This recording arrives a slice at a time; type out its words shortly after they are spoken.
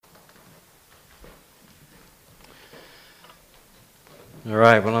All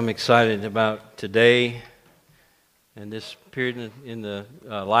right, well, I'm excited about today and this period in the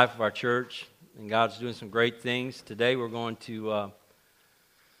life of our church, and God's doing some great things. Today we're going to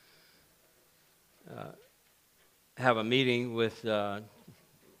have a meeting with, I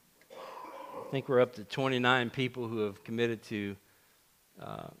think we're up to 29 people who have committed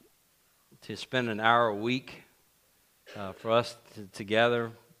uh, to spend an hour a week for us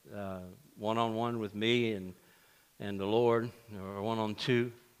together, one-on-one with me and the Lord, or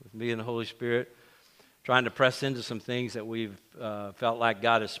one-on-two with me and the Holy Spirit, trying to press into some things that we've felt like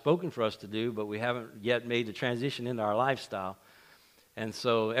God has spoken for us to do, but we haven't yet made the transition into our lifestyle. And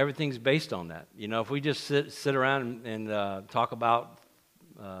so everything's based on that. You know, if we just sit around and talk about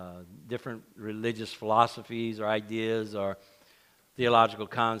different religious philosophies or ideas or theological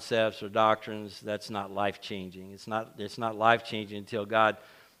concepts or doctrines, that's not life-changing. It's not life-changing until God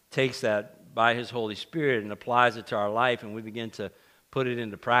takes that by His Holy Spirit and applies it to our life, and we begin to put it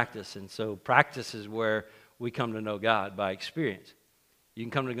into practice. And so practice is where we come to know God, by experience. You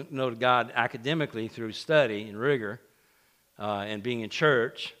can come to know God academically through study and rigor and being in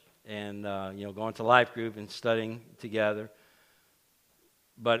church and going to life group and studying together.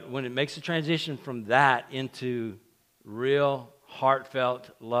 But when it makes a transition from that into real heartfelt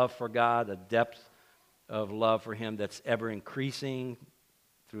love for God, a depth of love for Him that's ever increasing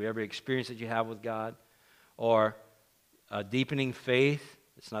through every experience that you have with God, or a deepening faith.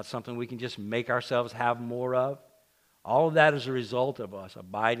 It's not something we can just make ourselves have more of. All of that is a result of us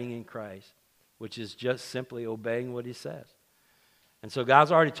abiding in Christ, which is just simply obeying what He says. And so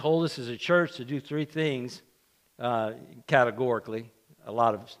God's already told us as a church to do three things categorically. A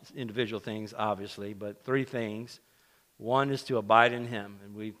lot of individual things, obviously, but three things. One is to abide in Him,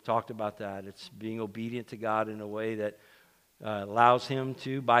 and we've talked about that. It's being obedient to God in a way that allows Him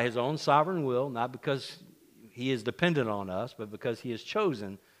to, by His own sovereign will, not because He is dependent on us, but because He has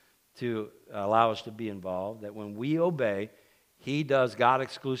chosen to allow us to be involved, that when we obey, He does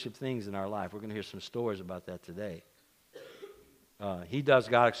God-exclusive things in our life. We're going to hear some stories about that today. He does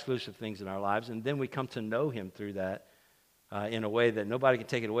God-exclusive things in our lives, and then we come to know Him through that in a way that nobody can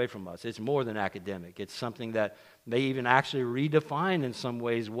take it away from us. It's more than academic. It's something that may even actually redefine in some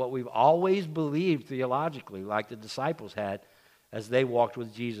ways what we've always believed theologically, like the disciples had as they walked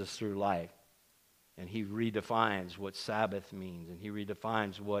with Jesus through life. And He redefines what Sabbath means, and He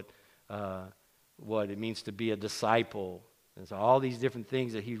redefines what it means to be a disciple. And so all these different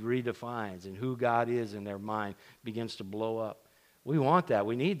things that He redefines, and who God is in their mind begins to blow up. We want that.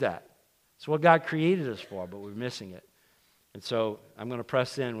 We need that. It's what God created us for, but we're missing it. And so I'm going to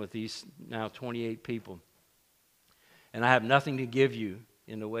press in with these now 28 people. And I have nothing to give you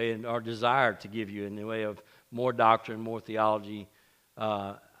in the way, or desire to give you in the way of more doctrine, more theology.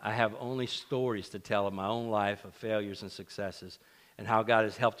 I have only stories to tell of my own life, of failures and successes, and how God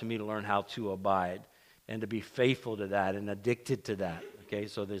has helped me to learn how to abide and to be faithful to that and addicted to that. Okay,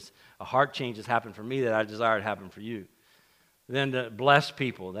 so there's a heart change that's happened for me that I desire to happen for you. Then to bless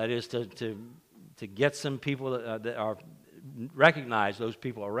people, that is to get some people that are recognize those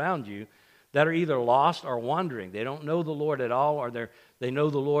people around you that are either lost or wandering. They don't know the Lord at all, or they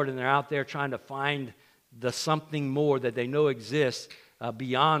know the Lord and they're out there trying to find the something more that they know exists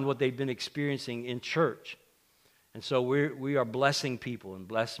beyond what they've been experiencing in church. And so we are blessing people, and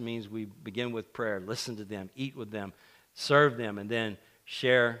bless means we begin with prayer, listen to them, eat with them, serve them, and then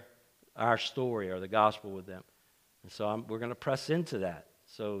share our story or the gospel with them. And so we're going to press into that.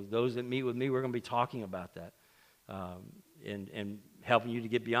 So those that meet with me, we're going to be talking about that. And helping you to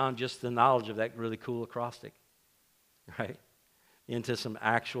get beyond just the knowledge of that really cool acrostic, right, into some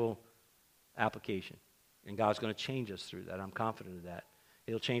actual application. And God's going to change us through that. I'm confident of that.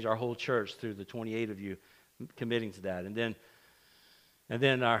 He'll change our whole church through the 28 of you committing to that. And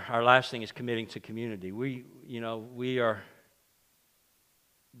then our last thing is committing to community. We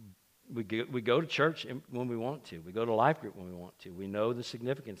go to church when we want to. We go to life group when we want to. We know the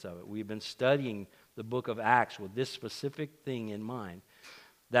significance of it. We've been studying the book of Acts with this specific thing in mind,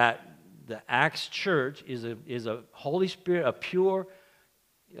 that the Acts church is a Holy Spirit, a pure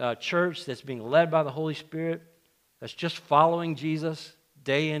church that's being led by the Holy Spirit, that's just following Jesus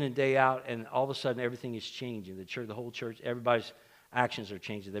day in and day out, and all of a sudden everything is changing. The church, the whole church, everybody's actions are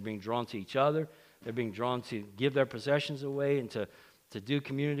changing. They're being drawn to each other. They're being drawn to give their possessions away and to do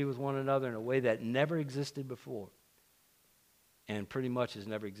community with one another in a way that never existed before, and pretty much has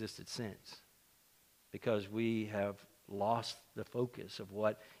never existed since, because we have lost the focus of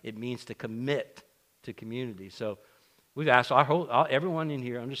what it means to commit to community. So we've asked, everyone in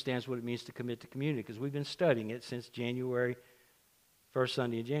here understands what it means to commit to community, because we've been studying it since January, first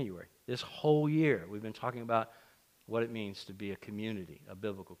Sunday in January. This whole year we've been talking about what it means to be a community, a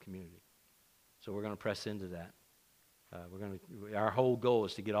biblical community. So we're going to press into that. Our whole goal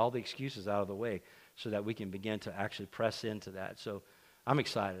is to get all the excuses out of the way so that we can begin to actually press into that. So I'm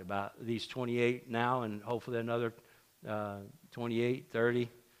excited about these 28 now and hopefully another 28, 30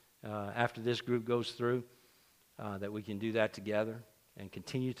 after this group goes through, that we can do that together and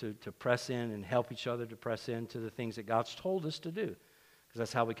continue to press in and help each other to press into the things that God's told us to do. Because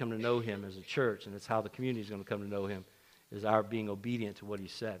that's how we come to know Him as a church, and that's how the community is going to come to know Him, is our being obedient to what He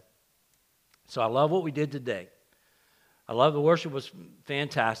said. So I love what we did today. I love the worship was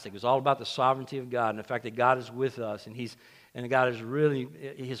fantastic. It was all about the sovereignty of God and the fact that God is with us, and God is really,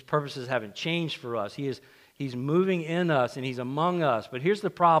 His purposes haven't changed for us. He's moving in us and He's among us. But here's the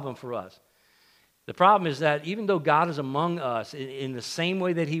problem for us. The problem is that even though God is among us in the same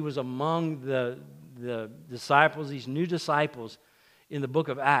way that He was among the disciples, these new disciples in the book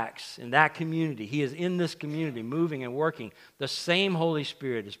of Acts, in that community, He is in this community moving and working. The same Holy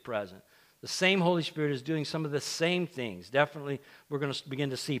Spirit is present. The same Holy Spirit is doing some of the same things. Definitely, we're going to begin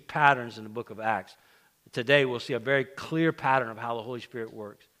to see patterns in the book of Acts. Today, we'll see a very clear pattern of how the Holy Spirit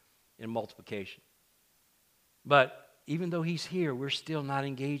works in multiplication. But even though He's here, we're still not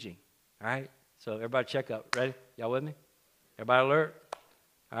engaging. All right? So everybody check up. Ready? Y'all with me? Everybody alert?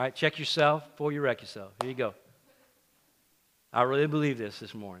 All right, check yourself before you wreck yourself. Here you go. I really believe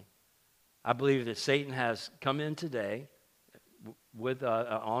this morning. I believe that Satan has come in today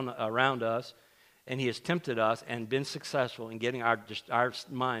around us, and he has tempted us and been successful in getting our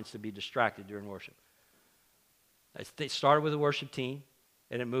minds to be distracted during worship. It started with the worship team,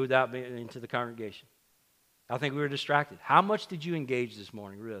 and it moved out into the congregation. I think we were distracted. How much did you engage this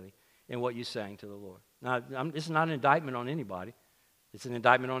morning, really, in what you sang to the Lord? Now, this is not an indictment on anybody. It's an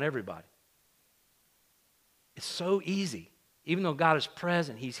indictment on everybody. It's so easy. Even though God is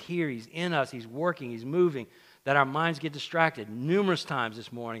present, He's here, He's in us, He's working, He's moving, that our minds get distracted. Numerous times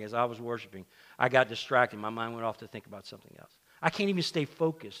this morning as I was worshiping, I got distracted. My mind went off to think about something else. I can't even stay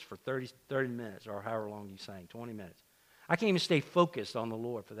focused for 30 minutes or however long you sang, 20 minutes. I can't even stay focused on the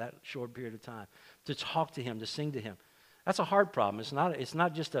Lord for that short period of time, to talk to Him, to sing to Him. That's a heart problem. It's not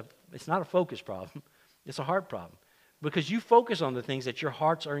a focus problem. It's a heart problem. Because you focus on the things that your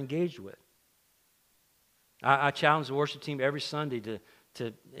hearts are engaged with. I challenge the worship team every Sunday to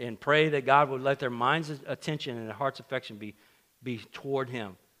and pray that God would let their mind's attention and their heart's affection be toward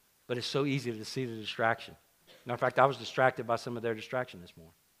Him. But it's so easy to see the distraction. Matter of fact, I was distracted by some of their distraction this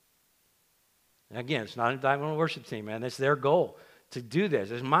morning. And again, it's not an indictment on the worship team, man. It's their goal to do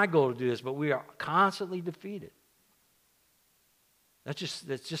this. It's my goal to do this, but we are constantly defeated. That's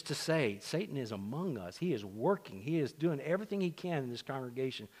just to say, Satan is among us. He is working. He is doing everything he can in this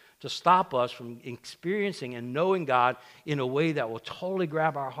congregation to stop us from experiencing and knowing God in a way that will totally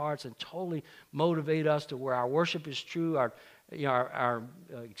grab our hearts and totally motivate us to where our worship is true, our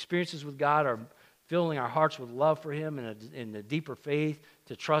experiences with God are filling our hearts with love for Him and a deeper faith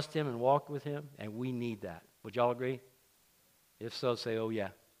to trust Him and walk with Him, and we need that. Would y'all agree? If so, say, oh yeah.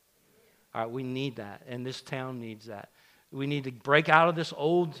 All right, we need that, and this town needs that. We need to break out of this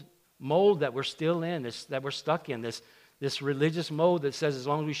old mold that we're still in, that we're stuck in, this religious mold that says as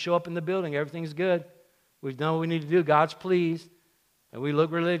long as we show up in the building, everything's good. We know what we need to do. God's pleased. And we look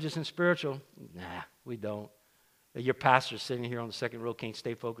religious and spiritual. Nah, we don't. Your pastor sitting here on the second row can't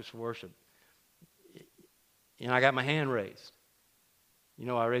stay focused for worship. And I got my hand raised. You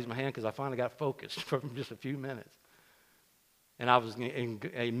know, I raised my hand because I finally got focused for just a few minutes. And I was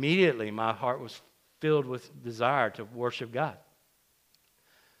immediately, my heart was filled with desire to worship God.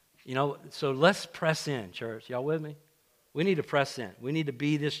 You know, so let's press in, church. Y'all with me? We need to press in. We need to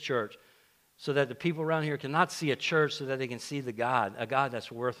be this church so that the people around here cannot see a church so that they can see a God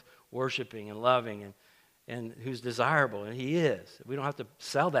that's worth worshiping and loving and who's desirable, and He is. We don't have to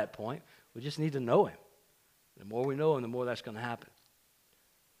sell that point. We just need to know Him. The more we know Him, the more that's going to happen.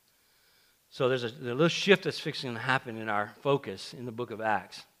 So there's a little shift that's fixing to happen in our focus in the book of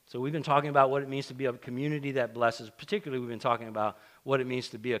Acts. So we've been talking about what it means to be a community that blesses. Particularly, we've been talking about what it means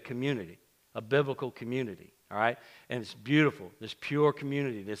to be a community, a biblical community, all right? And it's beautiful, this pure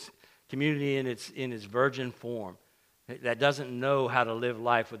community, this community in its virgin form that doesn't know how to live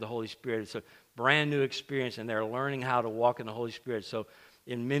life with the Holy Spirit. It's a brand new experience, and they're learning how to walk in the Holy Spirit. So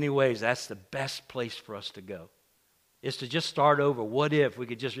in many ways, that's the best place for us to go, is to just start over. What if we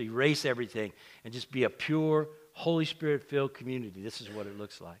could just erase everything and just be a pure, Holy Spirit-filled community? This is what it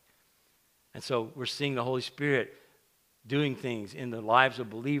looks like. And so we're seeing the Holy Spirit doing things in the lives of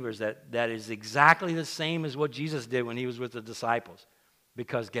believers that is exactly the same as what Jesus did when He was with the disciples.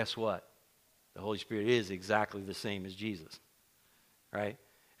 Because guess what? The Holy Spirit is exactly the same as Jesus. Right?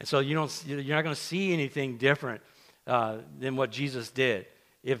 And so you're not going to see anything different than what Jesus did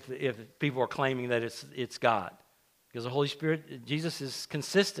if people are claiming that it's God. Because the Holy Spirit, Jesus is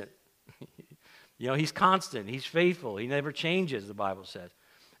consistent. He's constant. He's faithful. He never changes, the Bible says.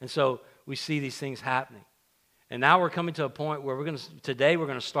 And so we see these things happening. And now we're coming to a point where today we're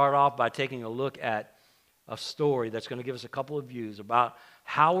going to start off by taking a look at a story that's going to give us a couple of views about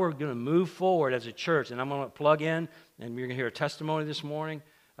how we're going to move forward as a church. And I'm going to plug in, and you're going to hear a testimony this morning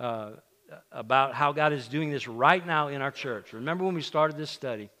about how God is doing this right now in our church. Remember when we started this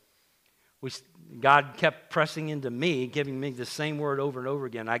study, God kept pressing into me, giving me the same word over and over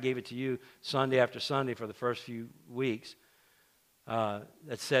again. I gave it to you Sunday after Sunday for the first few weeks. That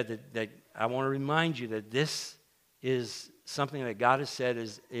said that I want to remind you that this is something that God has said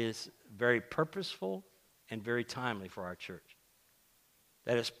is very purposeful and very timely for our church.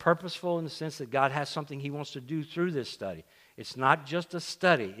 That it's purposeful in the sense that God has something He wants to do through this study. It's not just a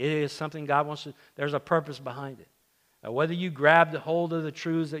study. It is something God wants to, there's a purpose behind it. Now, whether you grab the hold of the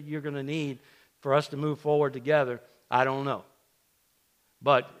truths that you're going to need for us to move forward together, I don't know.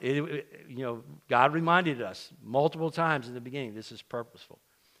 But, God reminded us multiple times in the beginning, this is purposeful.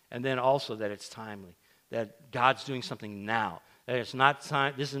 And then also that it's timely, that God's doing something now. That it's not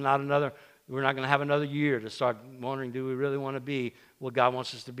time, this is not another, we're not going to have another year to start wondering, do we really want to be what God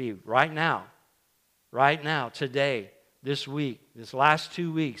wants us to be? Right now, today, this week, this last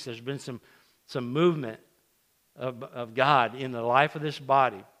 2 weeks, there's been some movement of God in the life of this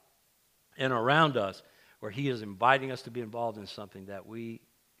body and around us, where He is inviting us to be involved in something that we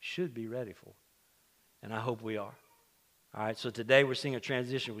should be ready for. And I hope we are. All right, so today we're seeing a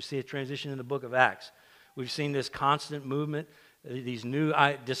transition. We see a transition in the book of Acts. We've seen this constant movement, these new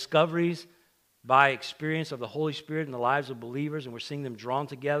discoveries by experience of the Holy Spirit in the lives of believers, and we're seeing them drawn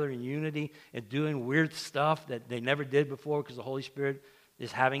together in unity and doing weird stuff that they never did before because the Holy Spirit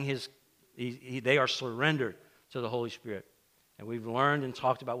is having they are surrendered to the Holy Spirit. And we've learned and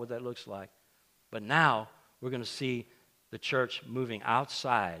talked about what that looks like. But now we're going to see the church moving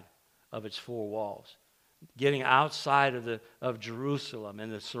outside of its four walls, getting outside of Jerusalem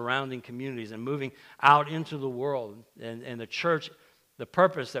and the surrounding communities and moving out into the world. And the church, the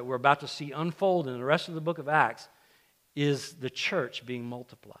purpose that we're about to see unfold in the rest of the book of Acts is the church being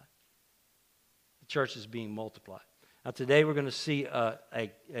multiplied. The church is being multiplied. Now today we're going to see,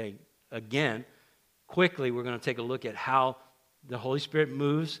 again, quickly we're going to take a look at how the Holy Spirit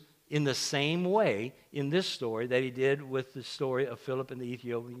moves in the same way in this story that He did with the story of Philip and the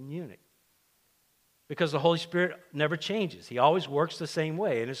Ethiopian eunuch. Because the Holy Spirit never changes. He always works the same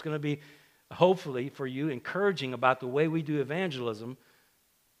way. And it's going to be, hopefully, for you, encouraging about the way we do evangelism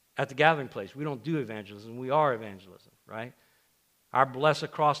at the Gathering Place. We don't do evangelism. We are evangelism, right? Our blessed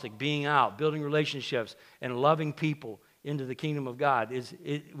acrostic, being out, building relationships, and loving people into the kingdom of God,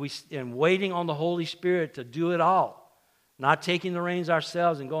 and waiting on the Holy Spirit to do it all. Not taking the reins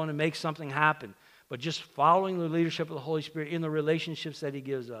ourselves and going to make something happen, but just following the leadership of the Holy Spirit in the relationships that He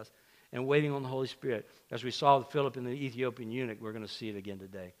gives us and waiting on the Holy Spirit. As we saw with Philip and the Ethiopian eunuch, we're going to see it again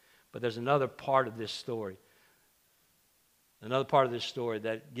today. But there's another part of this story. Another part of this story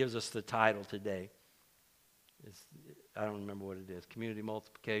that gives us the title today. I don't remember what it is. Community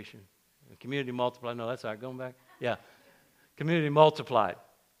multiplication. Community multiplied. No, that's all right. Going back. Yeah. Community multiplied.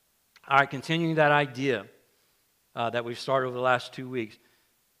 All right, continuing that idea that we've started over the last 2 weeks,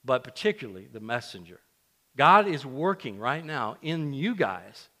 but particularly the messenger. God is working right now in you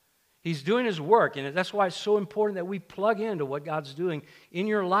guys. He's doing His work, and that's why it's so important that we plug into what God's doing in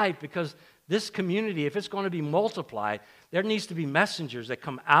your life, because this community, if it's going to be multiplied, there needs to be messengers that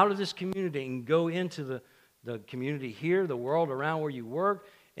come out of this community and go into the community here, the world around where you work,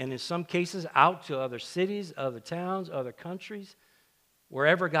 and in some cases out to other cities, other towns, other countries,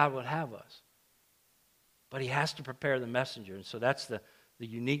 wherever God would have us. But He has to prepare the messenger, and so that's the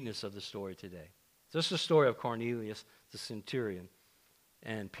uniqueness of the story today. So this is the story of Cornelius, the centurion,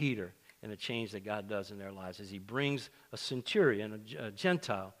 and Peter, and the change that God does in their lives as He brings a centurion, a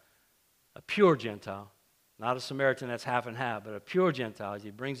Gentile, a pure Gentile, not a Samaritan that's half and half, but a pure Gentile, as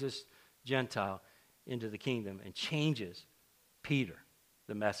He brings this Gentile into the kingdom and changes Peter,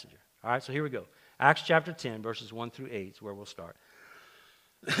 the messenger. All right, so here we go. Acts chapter 10, verses 1 through 8 is where we'll start.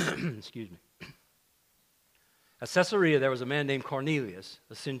 Excuse me. At Caesarea, there was a man named Cornelius,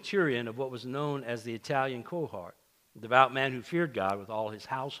 a centurion of what was known as the Italian cohort, a devout man who feared God with all his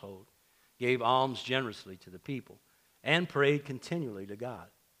household, gave alms generously to the people, and prayed continually to God.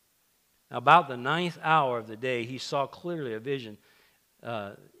 Now, about the 9th hour of the day, he saw clearly in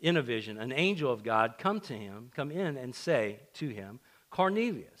a vision, an angel of God come in and say to him,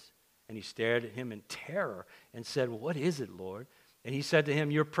 Cornelius. And he stared at him in terror and said, What is it, Lord? And he said to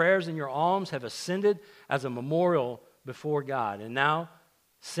him, your prayers and your alms have ascended as a memorial before God. And now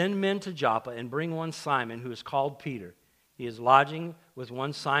send men to Joppa and bring one Simon, who is called Peter. He is lodging with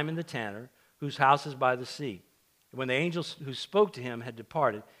one Simon the tanner, whose house is by the sea. And when the angels who spoke to him had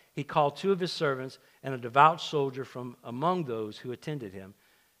departed, he called 2 of his servants and a devout soldier from among those who attended him.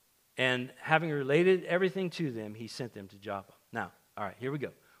 And having related everything to them, he sent them to Joppa. Now, all right, here we go.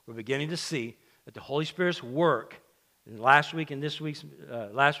 We're beginning to see that the Holy Spirit's work, and last week and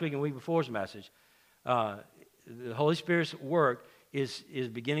week before's message, the Holy Spirit's work is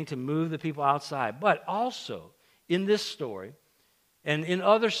beginning to move the people outside. But also, in this story, and in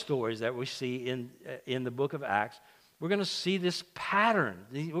other stories that we see in the book of Acts, we're going to see this pattern.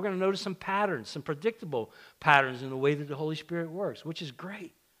 We're going to notice some patterns, some predictable patterns in the way that the Holy Spirit works, which is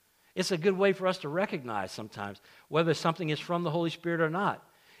great. It's a good way for us to recognize sometimes whether something is from the Holy Spirit or not.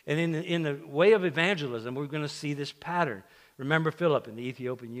 And in the way of evangelism, we're going to see this pattern. Remember Philip and the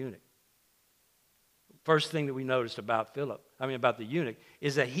Ethiopian eunuch. First thing that we noticed about the eunuch,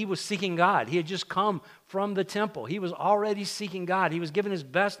 is that he was seeking God. He had just come from the temple. He was already seeking God. He was giving his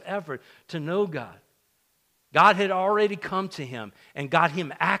best effort to know God. God had already come to him and got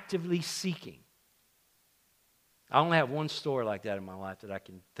him actively seeking. I only have one story like that in my life that I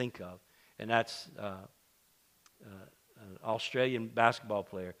can think of, and that's an Australian basketball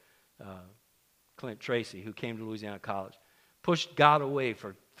player, Clint Tracy, who came to Louisiana College, pushed God away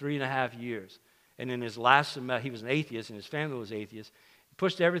for 3.5 years. And in his last semester, he was an atheist, and his family was atheist. He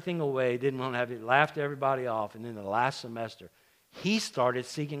pushed everything away, didn't want to have it, laughed everybody off. And in the last semester, he started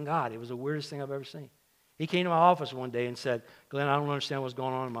seeking God. It was the weirdest thing I've ever seen. He came to my office one day and said, Glenn, I don't understand what's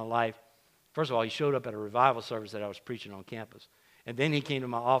going on in my life. First of all, he showed up at a revival service that I was preaching on campus. And then he came to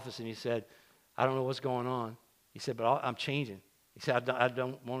my office and he said, I don't know what's going on. He said, but I'm changing. He said, I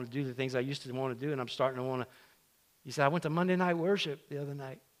don't want to do the things I used to want to do, and I'm starting to want to. He said, I went to Monday night worship the other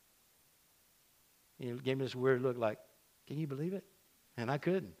night. He gave me this weird look like, can you believe it? And I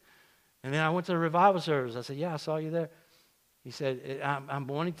couldn't. And then I went to the revival service. I said, yeah, I saw you there. He said, I'm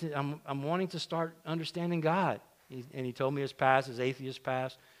wanting to start understanding God. And he told me his past, his atheist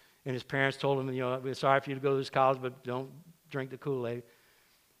past. And his parents told him, we're sorry for you to go to this college, but don't drink the Kool-Aid.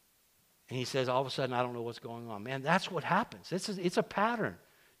 And he says, all of a sudden, I don't know what's going on. Man, that's what happens. It's a pattern.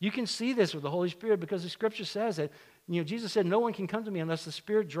 You can see this with the Holy Spirit because the Scripture says that, Jesus said, no one can come to me unless the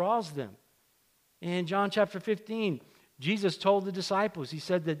Spirit draws them. In John chapter 15, Jesus told the disciples, he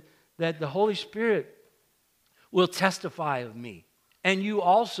said that the Holy Spirit will testify of me, and you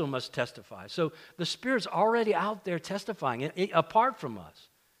also must testify. So the Spirit's already out there testifying, apart from us,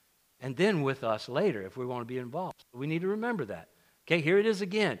 and then with us later if we want to be involved. We need to remember that. Okay, here it is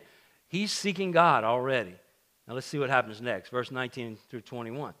again. He's seeking God already. Now let's see what happens next. Verse 19 through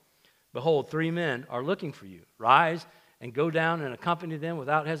 21. Behold, 3 men are looking for you. Rise and go down and accompany them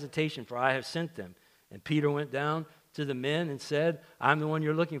without hesitation, for I have sent them. And Peter went down to the men and said, I'm the one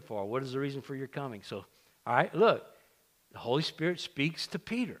you're looking for. What is the reason for your coming? So, all right, look. The Holy Spirit speaks to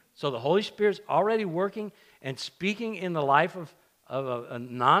Peter. So the Holy Spirit's already working and speaking in the life of a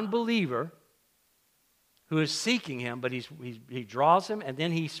non-believer who is seeking him, but he draws him, and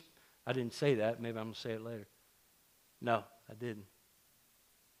then I didn't say that. Maybe I'm going to say it later. No, I didn't.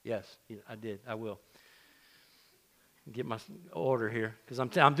 Yes, I did. I will. Get my order here, because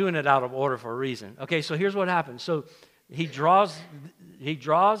I'm doing it out of order for a reason. Okay, so here's what happens. So he draws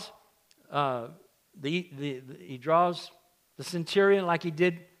the centurion like he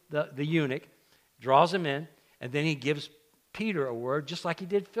did the eunuch, draws him in, and then he gives Peter a word just like he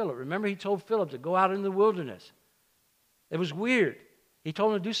did Philip. Remember, he told Philip to go out in the wilderness. It was weird. He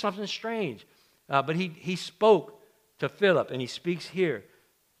told him to do something strange. But he spoke to Philip, and he speaks here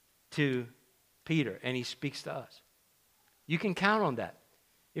to Peter, and he speaks to us. You can count on that.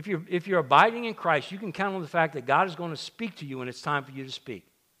 If you're abiding in Christ, you can count on the fact that God is going to speak to you when it's time for you to speak.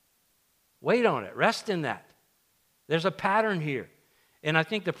 Wait on it. Rest in that. There's a pattern here. And I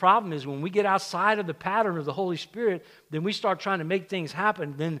think the problem is when we get outside of the pattern of the Holy Spirit, then we start trying to make things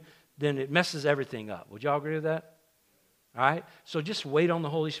happen, then it messes everything up. Would y'all agree with that? All right? So just wait on the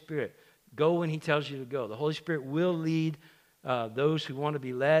Holy Spirit. Go when he tells you to go. The Holy Spirit will lead those who want to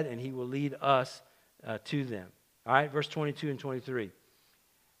be led, and he will lead us to them. All right, verse 22 and 23.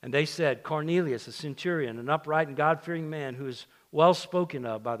 And they said, Cornelius, a centurion, an upright and God-fearing man who is well spoken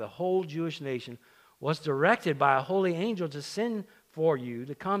of by the whole Jewish nation, was directed by a holy angel to send for you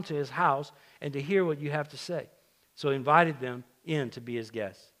to come to his house and to hear what you have to say. So he invited them in to be his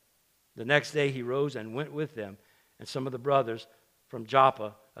guests. The next day he rose and went with them, and some of the brothers from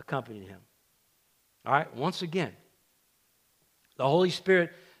Joppa accompanied him. All right, once again, the Holy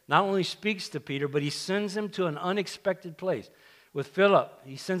Spirit not only speaks to Peter, but he sends him to an unexpected place. With Philip,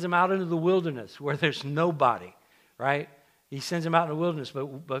 he sends him out into the wilderness where there's nobody, right? He sends him out in the wilderness,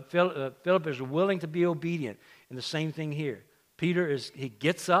 but Philip is willing to be obedient. And the same thing here. Peter, he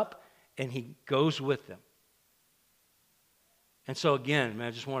gets up and he goes with them. And so again, man,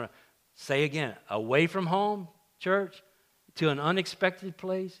 I just want to say again, away from home, church, to an unexpected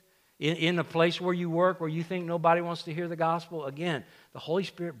place, in a place where you work, where you think nobody wants to hear the gospel, again, the Holy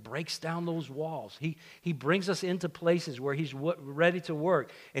Spirit breaks down those walls. He brings us into places where He's ready to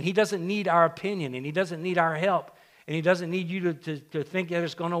work. And He doesn't need our opinion, and He doesn't need our help, and He doesn't need you to think that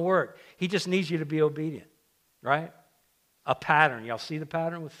it's going to work. He just needs you to be obedient, right? A pattern. Y'all see the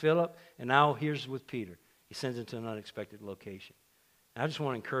pattern with Philip? And now here's with Peter. He sends him to an unexpected location. And I just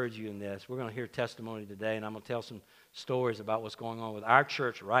want to encourage you in this. We're going to hear testimony today, and I'm going to tell some stories about what's going on with our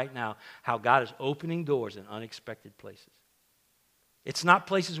church right now, how God is opening doors in unexpected places. It's not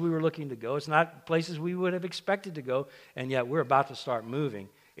places we were looking to go. It's not places we would have expected to go, and yet we're about to start moving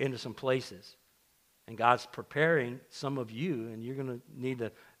into some places. And God's preparing some of you, and you're going to need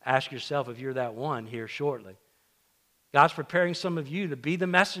to ask yourself if you're that one here shortly. God's preparing some of you to be the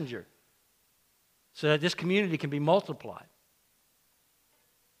messenger so that this community can be multiplied.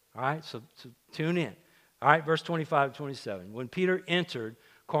 All right, so tune in. All right, verse 25 and 27. When Peter entered,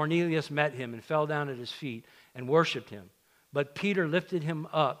 Cornelius met him and fell down at his feet and worshipped him. But Peter lifted him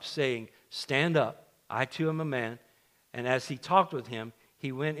up, saying, "Stand up, I too am a man." And as he talked with him,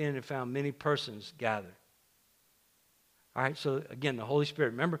 he went in and found many persons gathered. All right, so again, the Holy Spirit.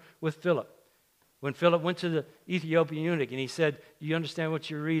 Remember with Philip. When Philip went to the Ethiopian eunuch and he said, "Do you understand what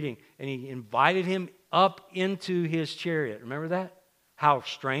you're reading?" And he invited him up into his chariot. Remember that? How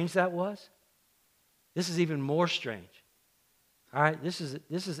strange that was? This is even more strange. All right, this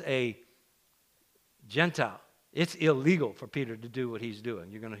is a Gentile. It's illegal for Peter to do what he's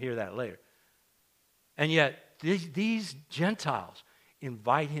doing. You're going to hear that later. And yet, these Gentiles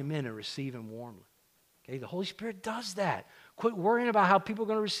invite him in and receive him warmly. Okay, the Holy Spirit does that. Quit worrying about how people are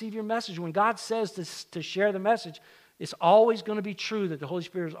going to receive your message. When God says to share the message, it's always going to be true that the Holy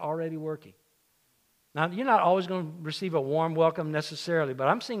Spirit is already working. Now, you're not always going to receive a warm welcome necessarily, but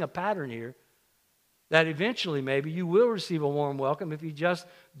I'm seeing a pattern here that eventually maybe you will receive a warm welcome if you just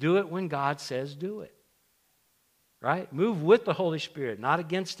do it when God says do it. Right? Move with the Holy Spirit, not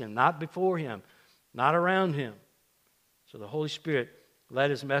against Him, not before Him, not around Him. So the Holy Spirit led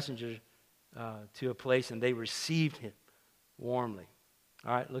His messengers to a place, and they received Him warmly.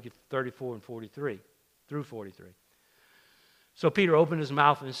 All right, look at 34 and 43, through 43. So Peter opened his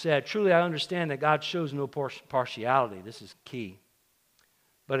mouth and said, "Truly I understand that God shows no partiality." This is key.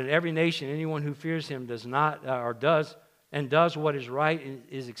 "But in every nation, anyone who fears Him does what is right and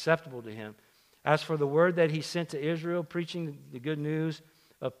is acceptable to Him. As for the word that He sent to Israel, preaching the good news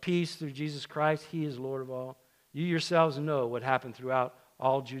of peace through Jesus Christ, He is Lord of all. You yourselves know what happened throughout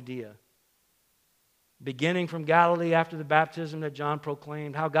all Judea, beginning from Galilee after the baptism that John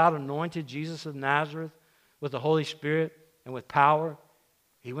proclaimed, how God anointed Jesus of Nazareth with the Holy Spirit and with power.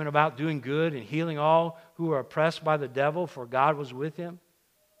 He went about doing good and healing all who were oppressed by the devil, for God was with Him.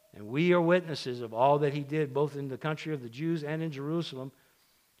 And we are witnesses of all that He did, both in the country of the Jews and in Jerusalem.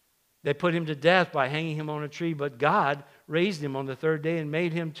 They put Him to death by hanging Him on a tree, but God raised Him on the third day and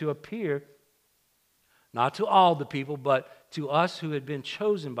made Him to appear, not to all the people, but to us who had been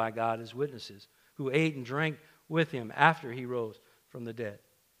chosen by God as witnesses, who ate and drank with Him after He rose from the dead.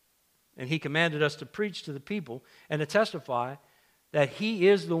 And He commanded us to preach to the people and to testify that He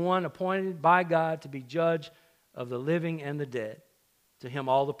is the one appointed by God to be judge of the living and the dead. To Him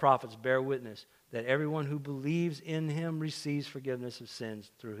all the prophets bear witness that everyone who believes in Him receives forgiveness of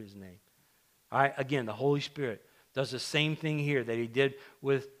sins through His name." All right, again, the Holy Spirit does the same thing here that He did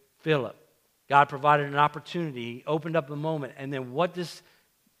with Philip. God provided an opportunity. He opened up the moment. And then what does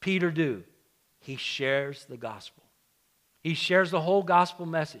Peter do? He shares the gospel. He shares the whole gospel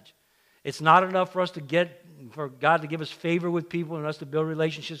message. It's not enough for God to give us favor with people and us to build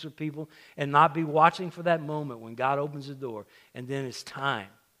relationships with people and not be watching for that moment when God opens the door. And then it's time.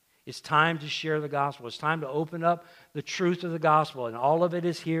 It's time to share the gospel. It's time to open up the truth of the gospel. And all of it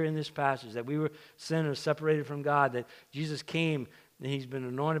is here in this passage, that we were sinners separated from God, that Jesus came and He's been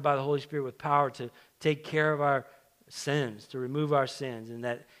anointed by the Holy Spirit with power to take care of our sins, to remove our sins, and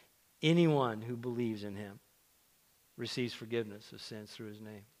that anyone who believes in Him receives forgiveness of sins through His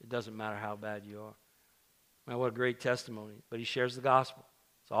name. It doesn't matter how bad you are. Man, what a great testimony. But He shares the gospel.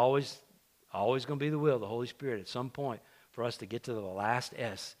 It's always going to be the will of the Holy Spirit at some point for us to get to the last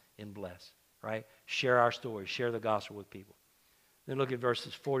S in bless, right? Share our story. Share the gospel with people. Then look at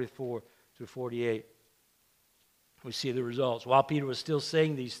verses 44 through 48. We see the results. While Peter was still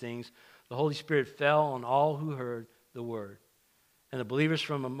saying these things, the Holy Spirit fell on all who heard the word. And the believers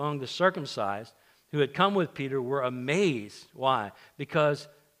from among the circumcised who had come with Peter were amazed. Why? Because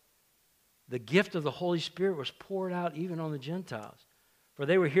the gift of the Holy Spirit was poured out even on the Gentiles. For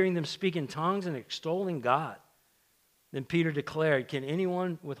they were hearing them speak in tongues and extolling God. Then Peter declared, can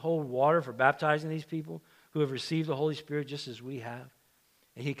anyone withhold water for baptizing these people who have received the Holy Spirit just as we have?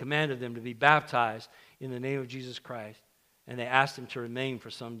 And he commanded them to be baptized in the name of Jesus Christ. And they asked him to remain for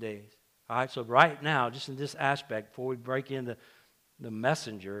some days. All right, so right now, just in this aspect, before we break into the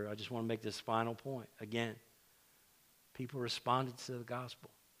messenger, I just want to make this final point. Again, people responded to the gospel.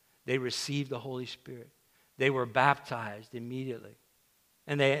 They received the Holy Spirit. They were baptized immediately.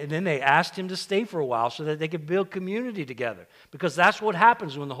 And then they asked him to stay for a while so that they could build community together. Because that's what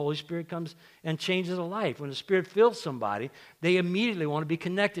happens when the Holy Spirit comes and changes a life. When the Spirit fills somebody, they immediately want to be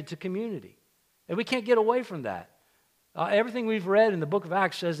connected to community. And we can't get away from that. Everything we've read in the book of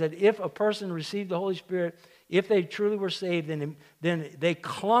Acts says that if a person received the Holy Spirit, if they truly were saved, then they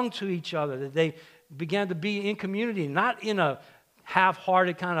clung to each other, that they began to be in community, not in a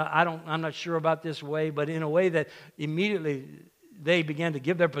half-hearted kind of, I'm not sure about this way, but in a way that immediately they began to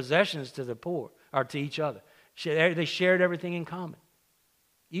give their possessions to the poor, or to each other. They shared everything in common.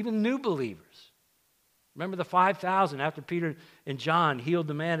 Even new believers. Remember the 5,000 after Peter and John healed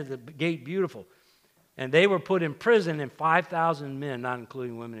the man at the gate beautiful. And they were put in prison, and 5,000 men, not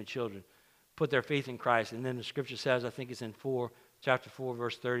including women and children, put their faith in Christ. And then the scripture says, I think it's in chapter 4,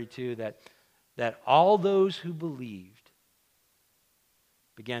 verse 32, that all those who believed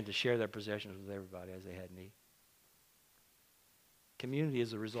began to share their possessions with everybody as they had need. Community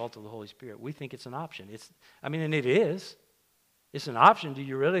is a result of the Holy Spirit. We think it's an option. And it is. It's an option.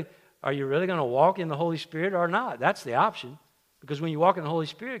 Are you really going to walk in the Holy Spirit or not? That's the option. Because when you walk in the Holy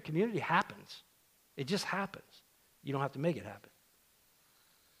Spirit, community happens. It just happens. You don't have to make it happen.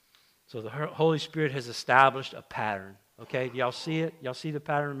 So the Holy Spirit has established a pattern. Okay, y'all see it? Y'all see the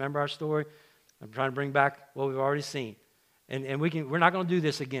pattern? Remember our story? I'm trying to bring back what we've already seen. And we're not going to do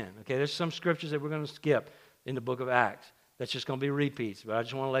this again. Okay, there's some scriptures that we're going to skip in the book of Acts. That's just going to be repeats. But I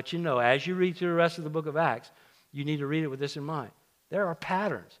just want to let you know, as you read through the rest of the book of Acts, you need to read it with this in mind. There are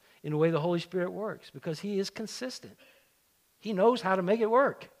patterns in the way the Holy Spirit works because he is consistent. He knows how to make it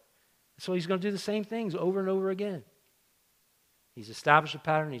work. So he's going to do the same things over and over again. He's established a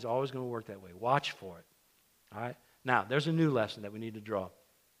pattern. He's always going to work that way. Watch for it. All right? Now, there's a new lesson that we need to draw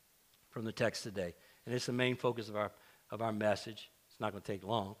from the text today. And it's the main focus of our message. It's not going to take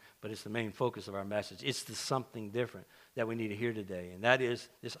long, but it's the main focus of our message. It's the something different that we need to hear today. And that is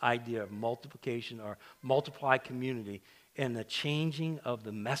this idea of multiplication or multiplied community and the changing of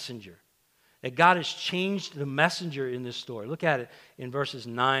the messenger. That God has changed the messenger in this story. Look at it in verses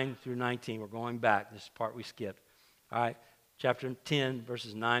 9 through 19. We're going back. This part we skipped. All right, chapter 10,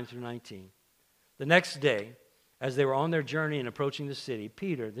 verses 9 through 19. The next day, as they were on their journey and approaching the city,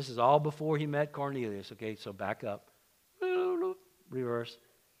 Peter, this is all before he met Cornelius. Okay, so back up. Reverse.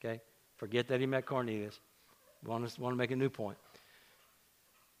 Okay, forget that he met Cornelius. We want to make a new point.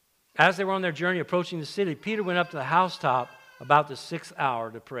 As they were on their journey approaching the city, Peter went up to the housetop about the 6th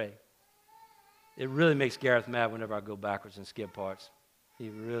hour to pray. It really makes Gareth mad whenever I go backwards and skip parts. He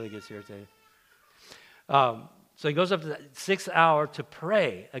really gets irritated. So he goes up to the 6th hour to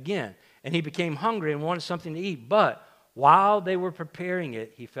pray again. And he became hungry and wanted something to eat. But while they were preparing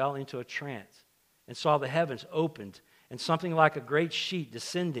it, he fell into a trance and saw the heavens opened and something like a great sheet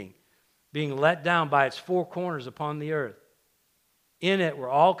descending, being let down by its 4 corners upon the earth. In it were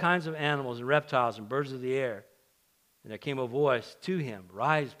all kinds of animals and reptiles and birds of the air. And there came a voice to him,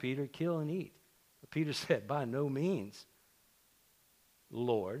 "Rise, Peter, kill and eat." Peter said, "By no means,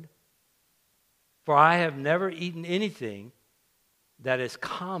 Lord, for I have never eaten anything that is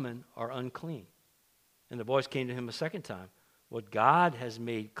common or unclean." And the voice came to him a second time, "What God has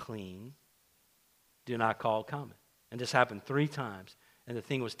made clean, do not call common." And this happened 3 times, and the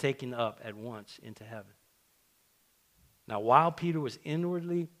thing was taken up at once into heaven. Now, while Peter was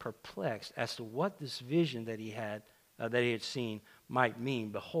inwardly perplexed as to what this vision that he had seen might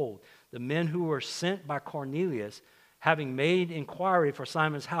mean, behold, the men who were sent by Cornelius, having made inquiry for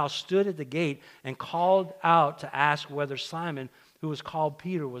Simon's house, stood at the gate and called out to ask whether Simon, who was called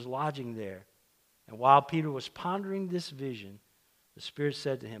Peter, was lodging there. And while Peter was pondering this vision, the Spirit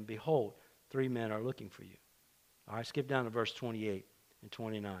said to him, "Behold, 3 men are looking for you." All right, skip down to verse 28 and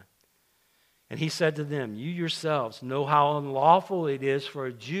 29. And he said to them, "You yourselves know how unlawful it is for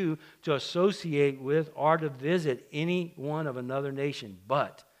a Jew to associate with or to visit any one of another nation.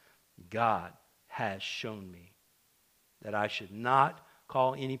 But God has shown me that I should not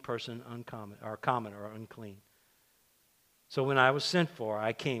call any person uncommon or common or unclean. So when I was sent for,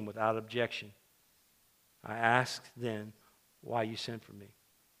 I came without objection. I asked then, why you sent for me.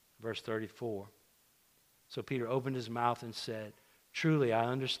 Verse 34. So Peter opened his mouth and said, truly I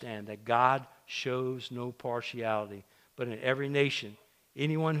understand that God shows no partiality, but in every nation,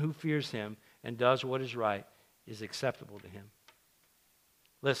 anyone who fears him and does what is right is acceptable to him.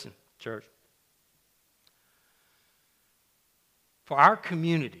 Listen, church. For our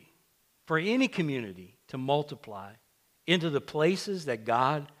community, for any community to multiply into the places that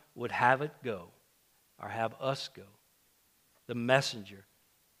God would have it go, or have us go, the messenger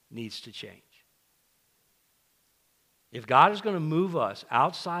needs to change. If God is going to move us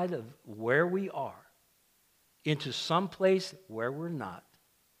outside of where we are into some place where we're not,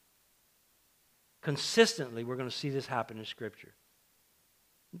 consistently we're going to see this happen in Scripture.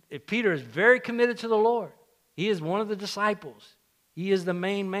 If Peter is very committed to the Lord. He is one of the disciples. He is the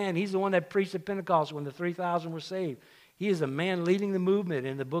main man. He's the one that preached at Pentecost when the 3,000 were saved. He is the man leading the movement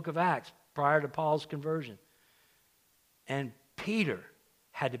in the book of Acts prior to Paul's conversion. And Peter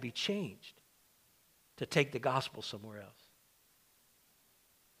had to be changed to take the gospel somewhere else.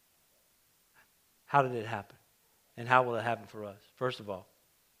 How did it happen? And how will it happen for us? First of all,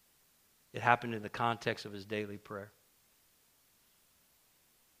 it happened in the context of his daily prayer.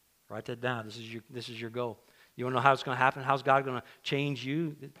 Write that down. This is your goal. You want to know how it's going to happen? How's God going to change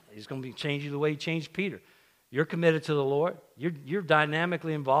you? He's going to change you the way he changed Peter. You're committed to the Lord. You're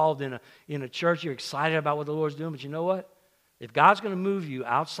dynamically involved in a church. You're excited about what the Lord's doing. But you know what? If God's going to move you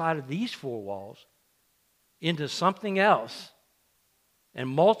outside of these four walls into something else and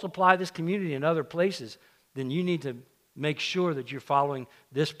multiply this community in other places, then you need to make sure that you're following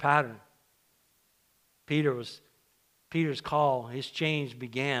this pattern. Peter's call, his change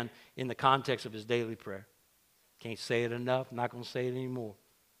began in the context of his daily prayer. Can't say it enough. I'm not going to say it anymore.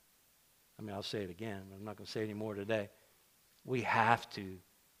 I mean, I'll say it again, but I'm not going to say it anymore today. We have to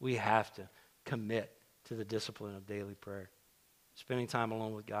commit to the discipline of daily prayer. Spending time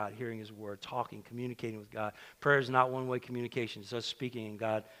alone with God, hearing his word, talking, communicating with God. Prayer is not one-way communication. It's us speaking and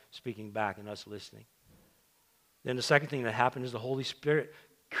God speaking back and us listening. Then the second thing that happened is the Holy Spirit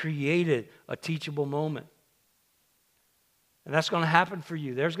created a teachable moment. And that's going to happen for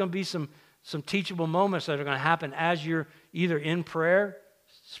you. There's going to be some teachable moments that are going to happen as you're either in prayer,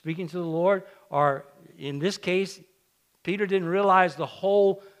 speaking to the Lord, or in this case, Peter didn't realize the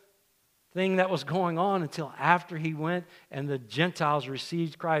whole thing that was going on until after he went and the Gentiles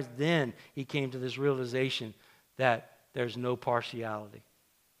received Christ. Then he came to this realization that there's no partiality.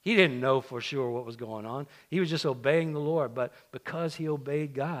 He didn't know for sure what was going on. He was just obeying the Lord. But because he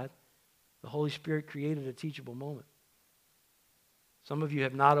obeyed God, the Holy Spirit created a teachable moment. Some of you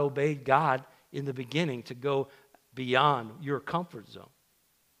have not obeyed God in the beginning to go beyond your comfort zone.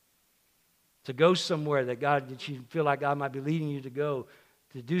 To go somewhere that you feel like God might be leading you to go,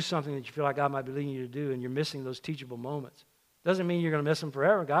 to do something that you feel like God might be leading you to do, and you're missing those teachable moments. Doesn't mean you're going to miss them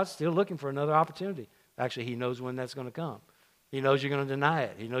forever. God's still looking for another opportunity. Actually, he knows when that's going to come. He knows you're going to deny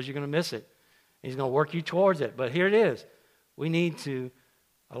it. He knows you're going to miss it. He's going to work you towards it. But here it is. We need to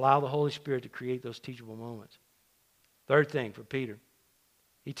allow the Holy Spirit to create those teachable moments. Third thing for Peter,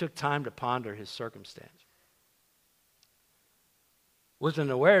 he took time to ponder his circumstance with an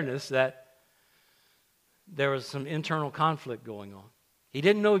awareness that there was some internal conflict going on. He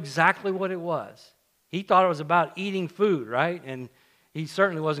didn't know exactly what it was. He thought it was about eating food, right? And he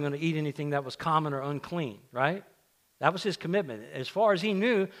certainly wasn't going to eat anything that was common or unclean, right? That was his commitment. As far as he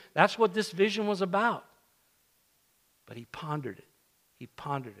knew, that's what this vision was about. But he pondered it. He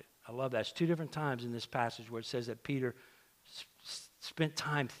pondered it. I love that. It's two different times in this passage where it says that Peter spent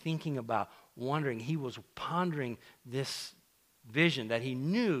time thinking about, wondering. He was pondering this vision that he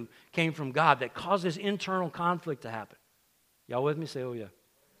knew came from God that caused this internal conflict to happen. Y'all with me? Say, oh yeah.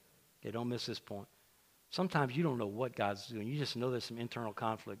 Okay, don't miss this point. Sometimes you don't know what God's doing. You just know there's some internal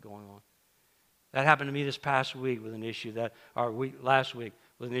conflict going on. That happened to me this past week with an issue last week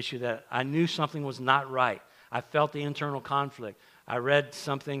with an issue that I knew something was not right. I felt the internal conflict. I read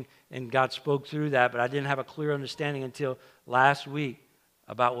something and God spoke through that, but I didn't have a clear understanding until last week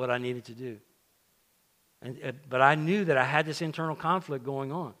about what I needed to do. But I knew that I had this internal conflict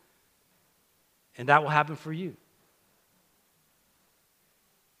going on. And that will happen for you.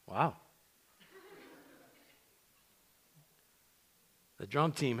 Wow. The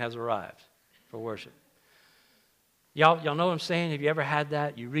drum team has arrived for worship. Y'all know what I'm saying? Have you ever had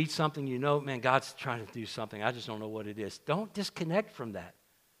that? You read something, you know, man, God's trying to do something. I just don't know what it is. Don't disconnect from that.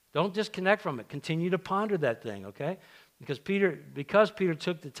 Don't disconnect from it. Continue to ponder that thing, okay? Because Peter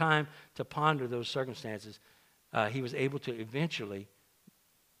took the time to ponder those circumstances, he was able to eventually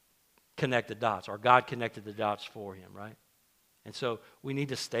connect the dots, or God connected the dots for him, right? And so we need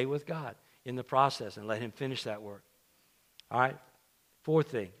to stay with God in the process and let him finish that work. All right? Fourth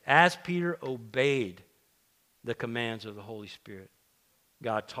thing, as Peter obeyed the commands of the Holy Spirit,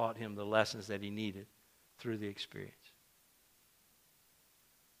 God taught him the lessons that he needed through the experience.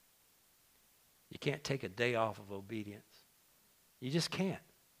 You can't take a day off of obedience. You just can't.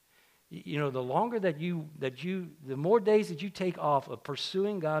 You know, the longer the more days that you take off of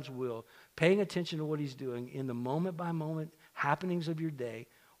pursuing God's will, paying attention to what he's doing in the moment by moment happenings of your day,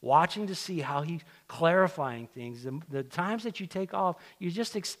 watching to see how he's clarifying things, the times that you take off, you're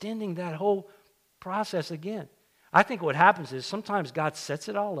just extending that whole process again. I think what happens is sometimes God sets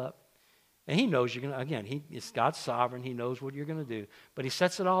it all up, and he knows you're going to, again, it's God's sovereign. He knows what you're going to do, but he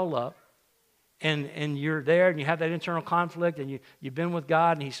sets it all up. And you're there and you have that internal conflict and you've been with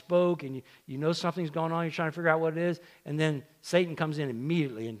God and he spoke and you know something's going on, you're trying to figure out what it is, and then Satan comes in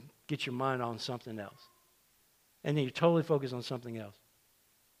immediately and gets your mind on something else. And then you're totally focused on something else.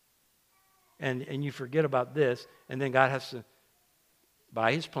 And you forget about this, and then God has to,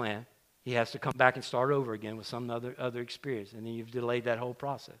 by his plan, he has to come back and start over again with some other experience, and then you've delayed that whole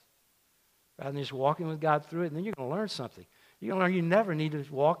process. Rather than just walking with God through it, and then you're going to learn something. You're going to learn you never need to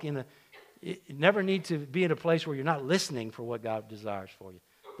walk in you never need to be in a place where you're not listening for what God desires for you.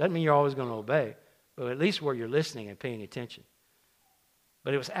 Doesn't mean you're always going to obey, but at least where you're listening and paying attention.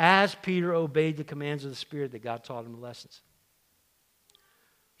 But it was as Peter obeyed the commands of the Spirit that God taught him the lessons.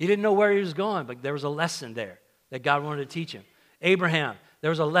 He didn't know where he was going, but there was a lesson there that God wanted to teach him. Abraham, there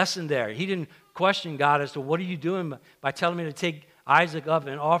was a lesson there. He didn't question God as to what are you doing by telling me to take Isaac up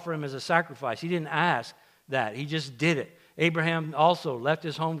and offer him as a sacrifice. He didn't ask that. He just did it. Abraham also left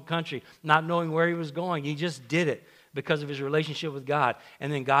his home country not knowing where he was going. He just did it because of his relationship with God.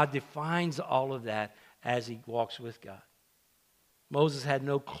 And then God defines all of that as he walks with God. Moses had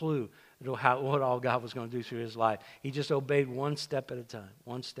no clue what all God was going to do through his life. He just obeyed one step at a time,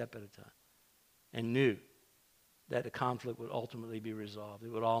 and knew that the conflict would ultimately be resolved.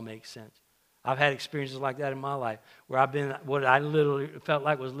 It would all make sense. I've had experiences like that in my life where I've been what I literally felt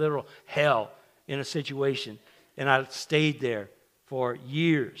like was literal hell in a situation. And I stayed there for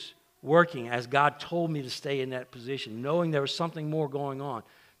years, working as God told me to stay in that position, knowing there was something more going on.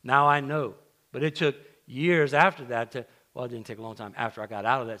 Now I know. But it took years after that it didn't take a long time after I got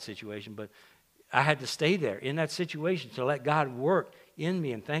out of that situation, but I had to stay there in that situation to let God work in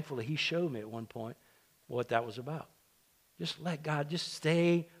me. And thankfully, he showed me at one point what that was about. Just let God, just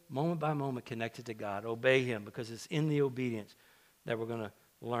stay moment by moment connected to God. Obey him, because it's in the obedience that we're going to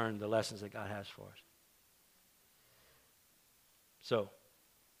learn the lessons that God has for us. So,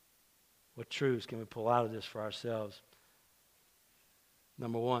 what truths can we pull out of this for ourselves?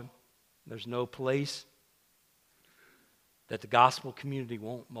 Number one, there's no place that the gospel community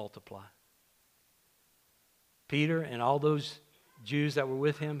won't multiply. Peter and all those Jews that were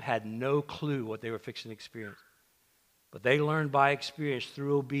with him had no clue what they were fixing to experience. But they learned by experience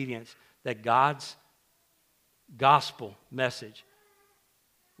through obedience that God's gospel message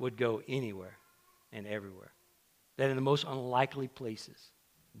would go anywhere and everywhere. That in the most unlikely places.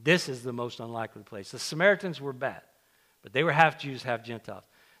 This is the most unlikely place. The Samaritans were bad, but they were half Jews, half Gentiles.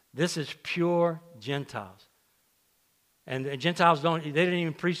 This is pure Gentiles. And the Gentiles they didn't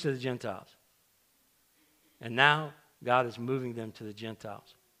even preach to the Gentiles. And now God is moving them to the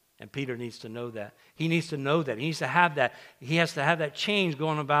Gentiles. And Peter needs to know that. He needs to know that. He needs to have that. He has to have that change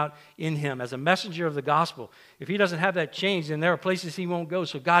going about in him as a messenger of the gospel. If he doesn't have that change, then there are places he won't go.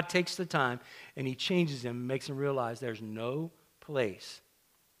 So God takes the time and he changes him and makes him realize there's no place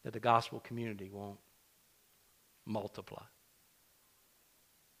that the gospel community won't multiply.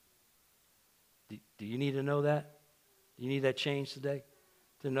 Do you need to know that? Do you need that change today?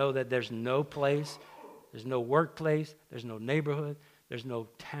 To know that there's no place, there's no workplace, there's no neighborhood, there's no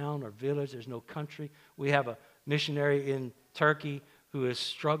town or village, there's no country. We have a missionary in Turkey who is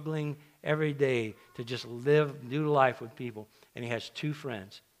struggling every day to just live new life with people. And he has 2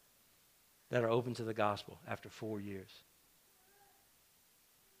 friends that are open to the gospel after 4 years.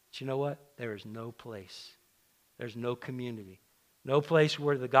 But you know what? There is no place. There's no community. No place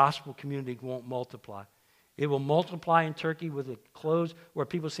where the gospel community won't multiply. It will multiply in Turkey with a close, where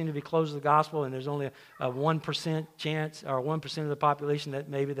people seem to be closed to the gospel, and there's only a 1% chance, or 1% of the population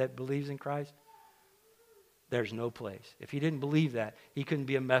that believes in Christ. There's no place. If he didn't believe that, he couldn't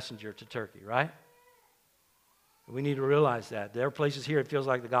be a messenger to Turkey, right? We need to realize that. There are places here it feels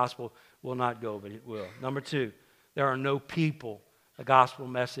like the gospel will not go, but it will. Number 2, there are no people the gospel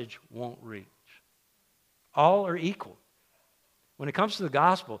message won't reach. All are equal. When it comes to the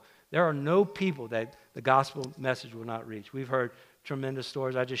gospel, there are no people that the gospel message will not reach. We've heard tremendous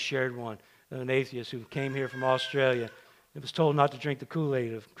stories. I just shared one of an atheist who came here from Australia and was told not to drink the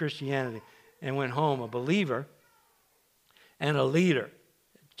Kool-Aid of Christianity and went home, a believer, and a leader.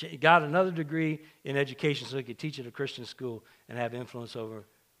 He got another degree in education so he could teach at a Christian school and have influence over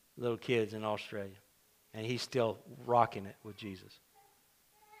little kids in Australia. And he's still rocking it with Jesus.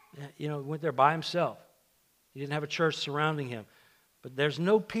 You know, he went there by himself. He didn't have a church surrounding him. But there's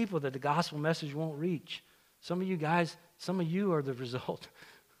no people that the gospel message won't reach. Some of you guys, some of you are the result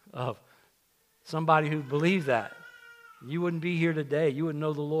of somebody who believed that. You wouldn't be here today. You wouldn't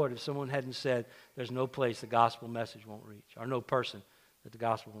know the Lord if someone hadn't said there's no place the gospel message won't reach, or no person that the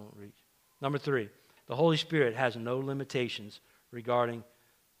gospel won't reach. Number 3, the Holy Spirit has no limitations regarding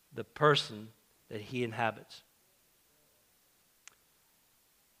the person that he inhabits.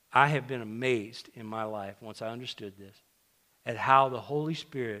 I have been amazed in my life, once I understood this, at how the Holy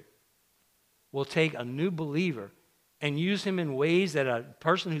Spirit will take a new believer and use him in ways that a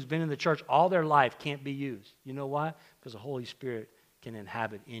person who's been in the church all their life can't be used. You know why? Because the Holy Spirit can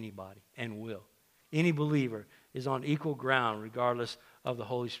inhabit anybody and will. Any believer is on equal ground regardless of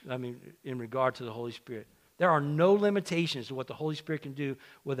the in regard to the Holy Spirit. There are no limitations to what the Holy Spirit can do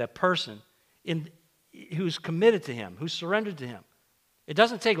with a person who's committed to him, who's surrendered to him. It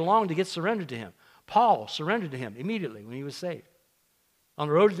doesn't take long to get surrendered to him. Paul surrendered to him immediately when he was saved. On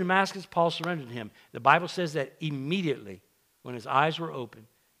the road to Damascus, Paul surrendered to him. The Bible says that immediately, when his eyes were open,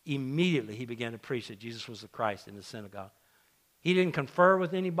 immediately he began to preach that Jesus was the Christ in the synagogue. He didn't confer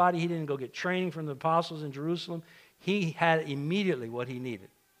with anybody. He didn't go get training from the apostles in Jerusalem. He had immediately what he needed.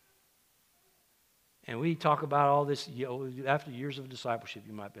 And we talk about all this, after years of discipleship,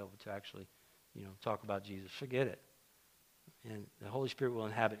 you might be able to actually, talk about Jesus. Forget it. And the Holy Spirit will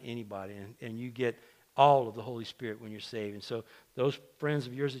inhabit anybody, and you get all of the Holy Spirit when you're saved. And so those friends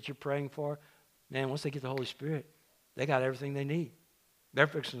of yours that you're praying for, man, once they get the Holy Spirit, they got everything they need. They're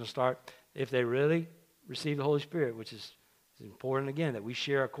fixing to start, if they really receive the Holy Spirit, which is important again, that we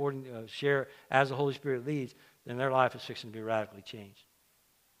share share as the Holy Spirit leads, then their life is fixing to be radically changed.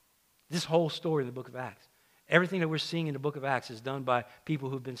 This whole story in the book of Acts, everything that we're seeing in the book of Acts is done by people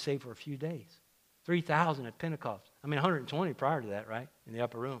who've been saved for a few days. 3,000 at Pentecost. 120 prior to that, right, in the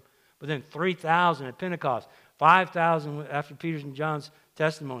upper room. But then 3,000 at Pentecost. 5,000 after Peter's and John's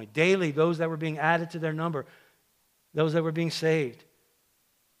testimony. Daily, those that were being added to their number, those that were being saved.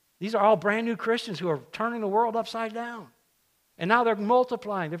 These are all brand new Christians who are turning the world upside down. And now they're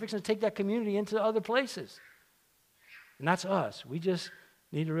multiplying. They're fixing to take that community into other places. And that's us. We just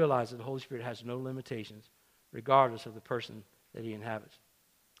need to realize that the Holy Spirit has no limitations, regardless of the person that he inhabits.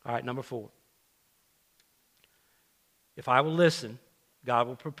 All right, number 4. If I will listen, God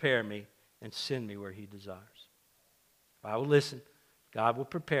will prepare me and send me where he desires. If I will listen, God will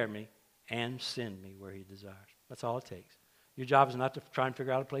prepare me and send me where he desires. That's all it takes. Your job is not to try and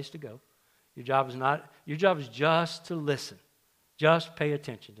figure out a place to go. Your job is just to listen. Just pay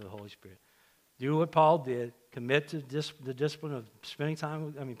attention to the Holy Spirit. Do what Paul did. Commit to the discipline of spending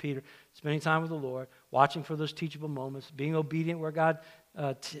time with, Peter, spending time with the Lord, watching for those teachable moments, being obedient where God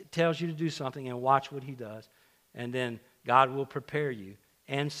tells you to do something, and watch what he does. And then God will prepare you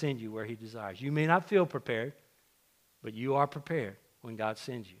and send you where he desires. You may not feel prepared, but you are prepared when God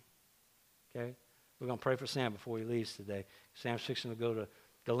sends you. Okay? We're going to pray for Sam before he leaves today. Sam's fixing to go to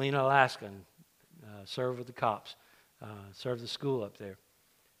Galena, Alaska, and serve with the cops, serve the school up there.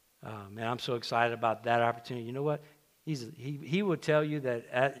 Man, I'm so excited about that opportunity. You know what? He would tell you that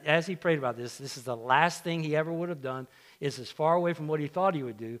as he prayed about this is the last thing he ever would have done. It's as far away from what he thought he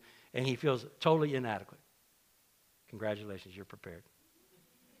would do, and he feels totally inadequate. Congratulations, you're prepared.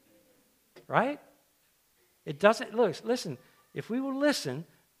 Right? It doesn't, listen, if we will listen,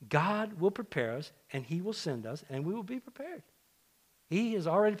 God will prepare us, and he will send us, and we will be prepared. He has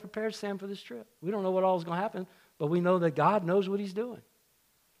already prepared Sam for this trip. We don't know what all is going to happen, but we know that God knows what he's doing.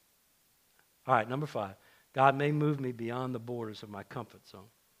 All right, number 5. God may move me beyond the borders of my comfort zone.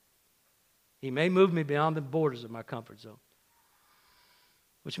 He may move me beyond the borders of my comfort zone.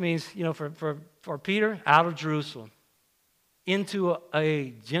 Which means, for Peter, out of Jerusalem, into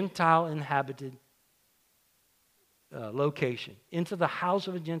a Gentile-inhabited location, into the house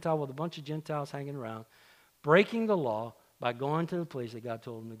of a Gentile with a bunch of Gentiles hanging around, breaking the law by going to the place that God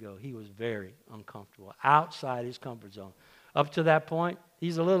told him to go. He was very uncomfortable, outside his comfort zone. Up to that point,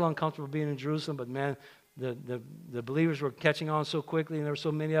 he's a little uncomfortable being in Jerusalem, but man, the believers were catching on so quickly, and there were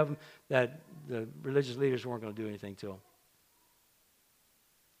so many of them that the religious leaders weren't going to do anything to him.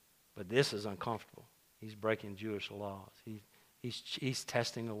 But this is uncomfortable. He's breaking Jewish laws. He's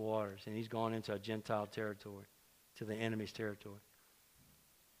testing the waters, and he's going into a Gentile territory, to the enemy's territory.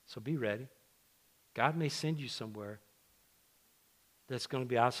 So be ready. God may send you somewhere that's going to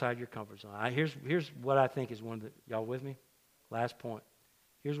be outside your comfort zone. Here's what I think is one of the, y'all with me? Last point.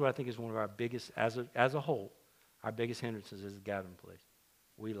 Here's what I think is one of our biggest, as a whole, Our biggest hindrances is the gathering place.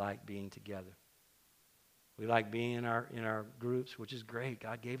 We like being together. We like being in our groups, which is great.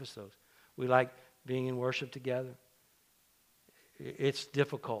 God gave us those. We like being in worship together. It's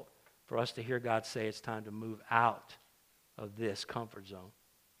difficult for us to hear God say it's time to move out of this comfort zone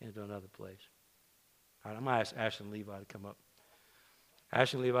into another place. All right, I'm going to ask Ashley and Levi to come up.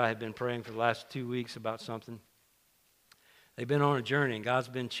 Ashley and Levi have been praying for the last 2 weeks about something. They've been on a journey, and God's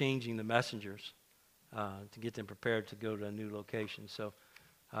been changing the messengers to get them prepared to go to a new location. So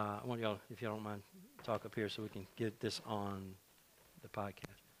I want y'all, if y'all don't mind, talk up here so we can get this on the podcast.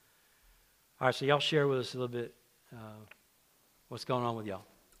 All right, so y'all share with us a little bit what's going on with y'all.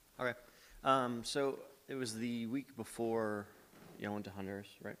 Okay. So it was the week before y'all went to Honduras,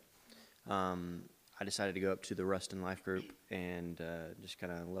 right? I decided to go up to the Ruston Life Group and just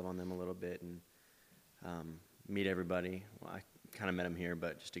kind of love on them a little bit and meet everybody. Well, I kind of met them here,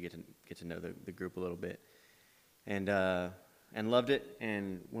 but just to get to know the group a little bit, and loved it.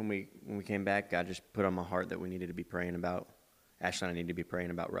 And when we came back, God just put on my heart that we needed to be praying about. Ashley and I needed to be praying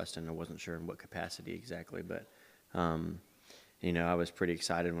about Ruston. I wasn't sure in what capacity exactly, but I was pretty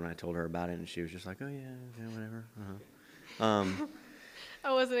excited when I told her about it, and she was just like, "Oh yeah, whatever."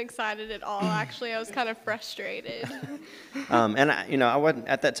 I wasn't excited at all. Actually, I was kind of frustrated. And I wasn't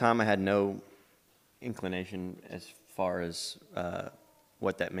at that time. I had no inclination as far as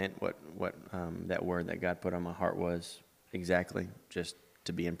what that meant, what that word that God put on my heart was exactly. Just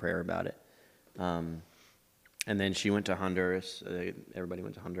to be in prayer about it. And then she went to Honduras. Everybody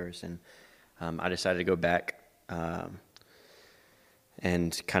went to Honduras, and I decided to go back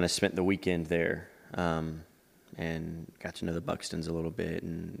and kind of spent the weekend there. And got to know the Buxtons a little bit,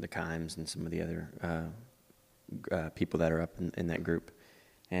 and the Kimes, and some of the other people that are up in that group.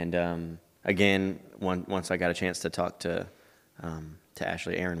 And again, once I got a chance to talk to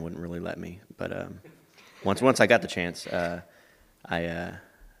Ashley, Aaron wouldn't really let me. But once I got the chance, I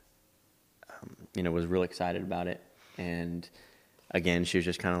was real excited about it. And again, she was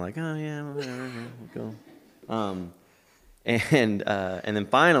just kind of like, "Oh yeah, whatever, we'll go." And then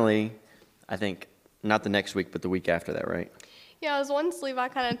finally, I think. Not the next week, but the week after that, right? Yeah, it was once Levi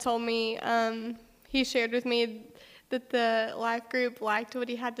kind of told me, he shared with me that the life group liked what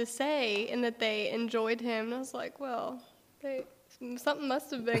he had to say and that they enjoyed him. And I was like, well, something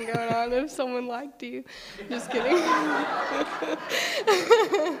must have been going on if someone liked you. Just kidding.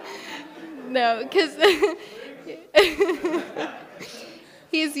 No, because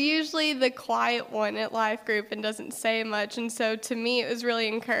he's usually the quiet one at life group and doesn't say much. And so to me, it was really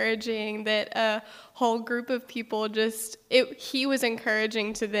encouraging that a whole group of people he was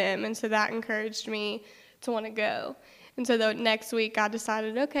encouraging to them. And so that encouraged me to want to go. And so the next week I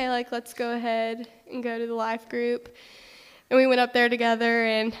decided, okay, let's go ahead and go to the life group. And we went up there together,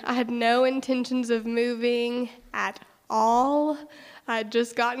 and I had no intentions of moving at all. I had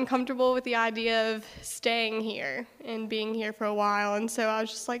just gotten comfortable with the idea of staying here and being here for a while. And so I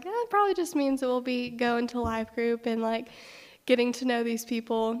was just like, it probably just means that we'll be going to life group and getting to know these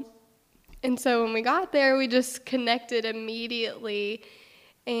people. And so when we got there, we just connected immediately,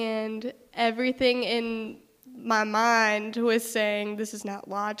 and everything in my mind was saying, this is not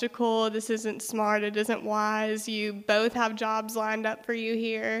logical, this isn't smart, it isn't wise. You both have jobs lined up for you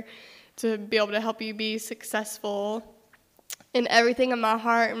here to be able to help you be successful. And everything in my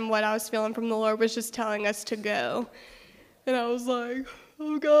heart and what I was feeling from the Lord was just telling us to go. And I was like,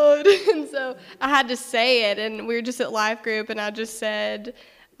 oh God. And so I had to say it, and we were just at life group, and I just said,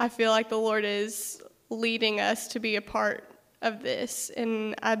 I feel like the Lord is leading us to be a part of this.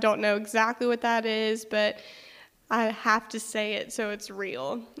 And I don't know exactly what that is, but I have to say it so it's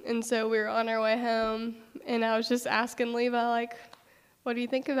real. And so we were on our way home, and I was just asking Levi, what do you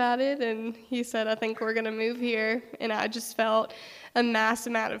think about it? And he said, I think we're going to move here. And I just felt a mass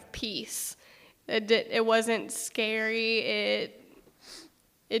amount of peace. It wasn't scary.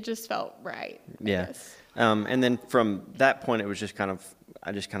 It just felt right. Yeah. And then from that point, it was just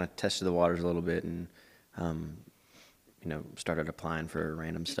I just kind of tested the waters a little bit and, started applying for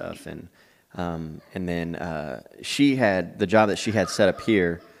random stuff. And then she had, the job that she had set up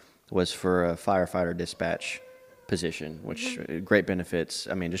here was for a firefighter dispatch position, which great benefits.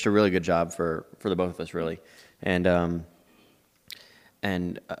 I mean, just a really good job for the both of us, really. And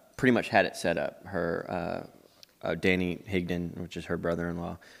pretty much had it set up. Her Danny Higdon, which is her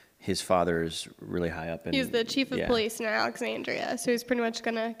brother-in-law, his father is really high up. He's the chief of police in Alexandria, so he's pretty much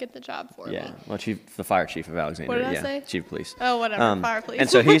going to get the job for me. Yeah, well, the fire chief of Alexandria. What did I say? Chief of police. Oh, whatever, fire police. And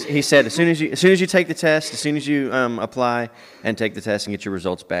so he said, as soon as you take the test, as soon as you apply and take the test and get your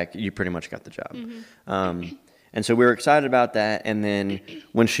results back, you pretty much got the job. And so we were excited about that. And then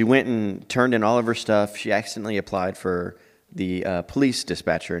when she went and turned in all of her stuff, she accidentally applied for the police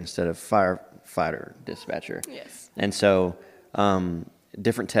dispatcher instead of firefighter dispatcher. Yes. And so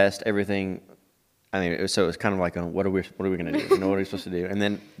different test, everything. I mean, it was kind of like, what are we going to do? What are we supposed to do? And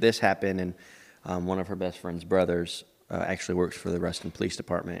then this happened, and one of her best friend's brothers actually works for the Ruston Police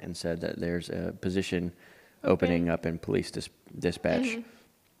Department and said that there's a position opening up in police dispatch,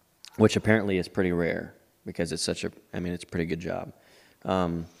 which apparently is pretty rare because it's it's a pretty good job.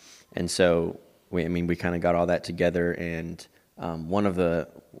 And so we kind of got all that together, and one of the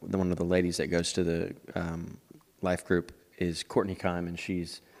ladies that goes to the life group is Courtney Kime, and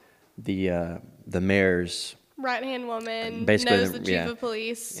she's the mayor's Right-hand woman, basically knows the chief of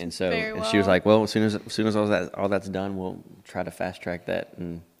police and so very well. she was like, well, as soon as all that's done, we'll try to fast track that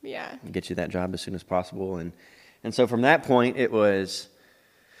and get you that job as soon as possible. And so from that point, it was,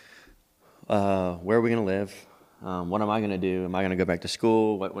 where are we going to live? What am I going to do? Am I going to go back to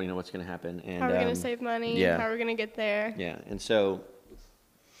school? What's going to happen? And how are we going to save money? Yeah. How are we going to get there? Yeah. And so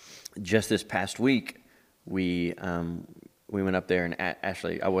just this past week, we went up there, and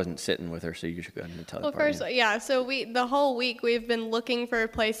Ashley, I wasn't sitting with her, so you should go ahead and tell the part. So the whole week we've been looking for a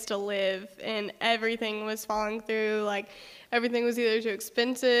place to live, and everything was falling through. Like, everything was either too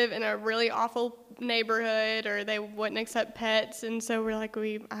expensive in a really awful neighborhood, or they wouldn't accept pets, and so we're like,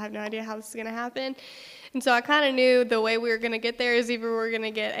 I have no idea how this is going to happen. And so I kind of knew the way we were going to get there is either we were going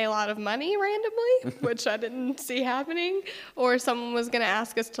to get a lot of money randomly, which I didn't see happening, or someone was going to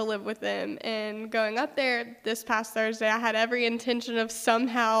ask us to live with them. And going up there this past Thursday, I had every intention of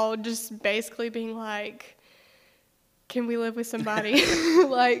somehow just basically being like, can we live with somebody?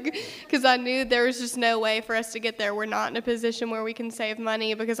 Because I knew there was just no way for us to get there. We're not in a position where we can save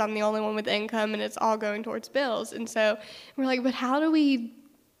money because I'm the only one with income and it's all going towards bills. And so we're like, but how do we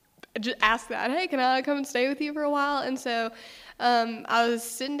just ask that? Hey, can I come and stay with you for a while? And so I was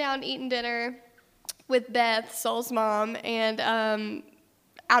sitting down eating dinner with Beth, Soul's mom, and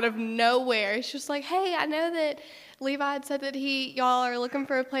out of nowhere, she's like, hey, I know that Levi had said that y'all are looking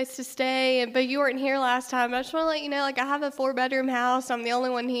for a place to stay, but you weren't here last time. I just want to let you know, I have a 4-bedroom house. I'm the only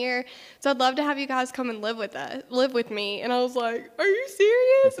one here, so I'd love to have you guys come and live with me. And I was like, are you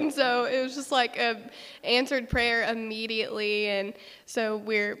serious? And so it was just like a answered prayer immediately. And so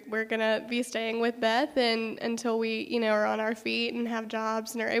we're gonna be staying with Beth and until we are on our feet and have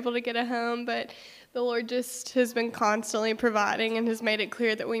jobs and are able to get a home. But the Lord just has been constantly providing and has made it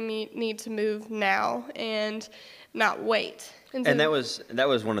clear that we need to move now and not wait. And that was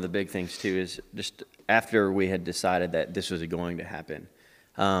one of the big things too, is just after we had decided that this was going to happen,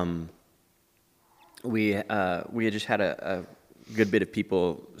 we had just had a good bit of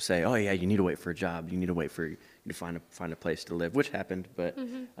people say, oh yeah, you need to wait for a job, you need to wait for you to find a place to live, which happened, but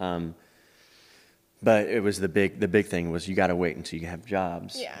but it was the big thing was you got to wait until you have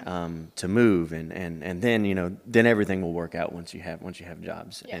jobs to move, and then then everything will work out once you have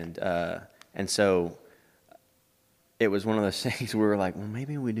jobs, and so it was one of those things where we were like, well,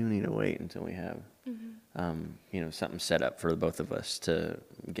 maybe we do need to wait until we have something set up for both of us to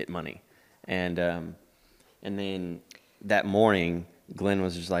get money, and then that morning Glenn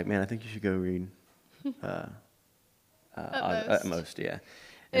was just like, man, I think you should go read Utmost, yeah.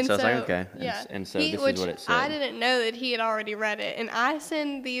 And so I was like, okay. And so this is what it said. I didn't know that he had already read it. And I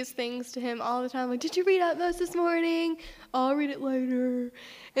send these things to him all the time. Like, did you read Utmost this morning? I'll read it later.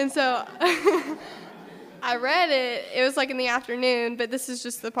 And so I read it. It was in the afternoon, but this is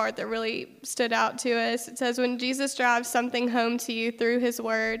just the part that really stood out to us. It says, when Jesus drives something home to you through his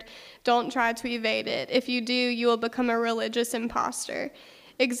word, don't try to evade it. If you do, you will become a religious imposter.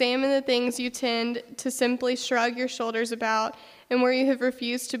 Examine the things you tend to simply shrug your shoulders about and where you have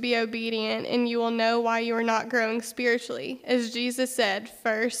refused to be obedient, and you will know why you are not growing spiritually. As Jesus said,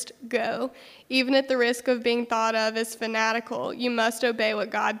 first, go. Even at the risk of being thought of as fanatical, you must obey what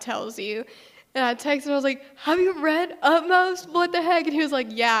God tells you. And I texted him, I was like, have you read Utmost? What the heck? And he was like,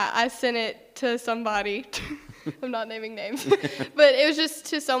 yeah, I sent it to somebody. I'm not naming names. But it was just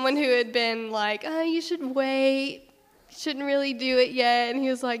to someone who had been like, oh, you should wait. Shouldn't really do it yet. And he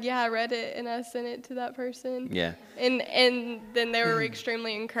was like, yeah, I read it and I sent it to that person. Yeah. And then they were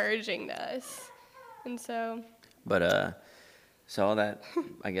extremely encouraging to us. And so. But so all that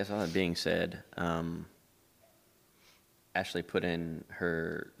being said, Ashley put in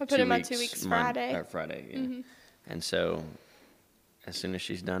her I put in my 2 weeks Friday. Friday, yeah. And so as soon as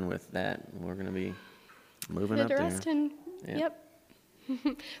she's done with that, we're going to be moving up there. Ruston. Yep.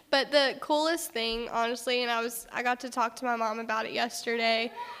 But the coolest thing, honestly, and I got to talk to my mom about it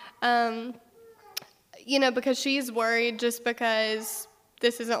yesterday, because she's worried just because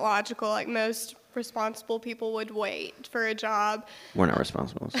this isn't logical. Like most responsible people would wait for a job. We're not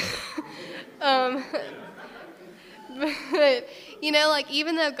responsible. So. But, like,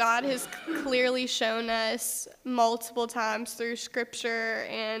 even though God has clearly shown us multiple times through scripture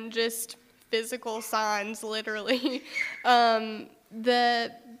and just physical signs, literally,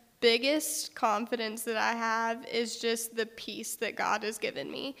 the biggest confidence that I have is just the peace that God has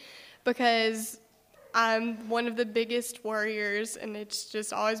given me, because I'm one of the biggest worriers, and it's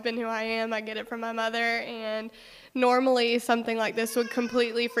just always been who I am. I get it from my mother, and normally something like this would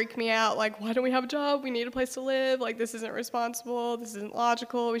completely freak me out. Like, why don't we have a job? We need a place to live. Like, this isn't responsible. This isn't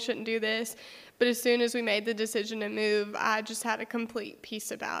logical. We shouldn't do this. But as soon as we made the decision to move, I just had a complete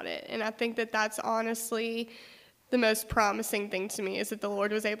peace about it. And I think that that's honestly the most promising thing to me, is that the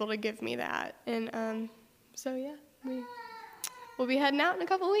Lord was able to give me that. And so, yeah, we'll be heading out in a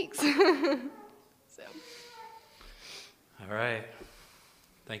couple weeks. So. All right.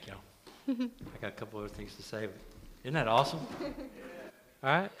 Thank you. I got a couple other things to say. Isn't that awesome? All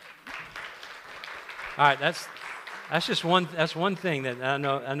right. All right. That's just one. That's one thing that I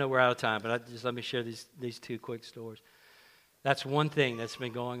know we're out of time, but let me share these two quick stories. That's one thing that's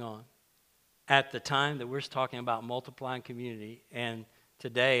been going on at the time that we're talking about multiplying community. And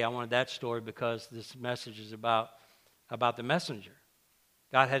today I wanted that story because this message is about the messenger.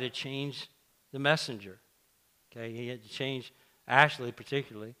 God had to change the messenger. Okay, he had to change Ashley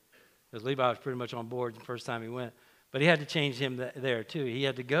particularly, because Levi was pretty much on board the first time he went. But he had to change him there too. He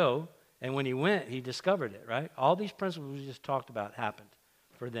had to go, and when he went, he discovered it, right? All these principles we just talked about happened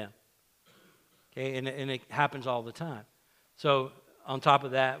for them. Okay, and it happens all the time. So on top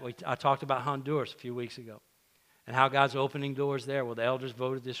of that, I talked about Honduras a few weeks ago and how God's opening doors there. Well, the elders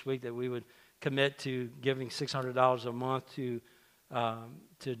voted this week that we would commit to giving $600 a month to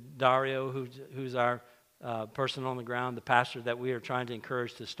Dario, who's our person on the ground, the pastor that we are trying to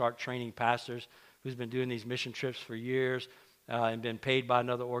encourage to start training pastors, who's been doing these mission trips for years and been paid by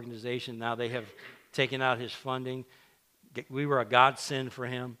another organization. Now they have taken out his funding. We were a godsend for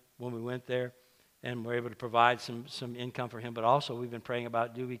him when we went there, and we're able to provide some income for him. But also we've been praying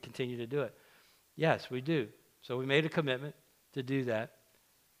about, do we continue to do it? Yes, we do. So we made a commitment to do that.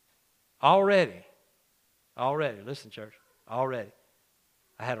 Already, listen, church, already.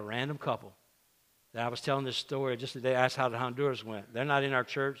 I had a random couple that I was telling this story just today. I asked how the Honduras went. They're not in our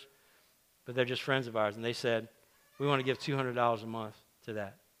church, but they're just friends of ours. And they said, we want to give $200 a month to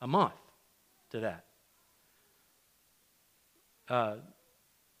that. A month to that.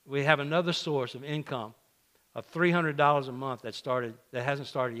 We have another source of income of $300 a month that hasn't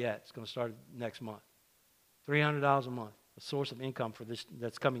started yet. It's going to start next month. $300 a month, a source of income for this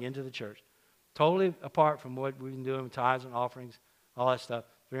that's coming into the church. Totally apart from what we've been doing with tithes and offerings, all that stuff.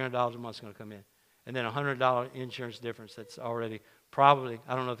 $300 a month is going to come in. And then a $100 insurance difference that's already probably,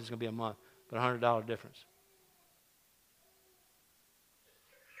 I don't know if it's going to be a month, but a $100 difference.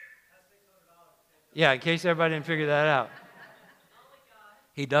 Yeah, in case everybody didn't figure that out.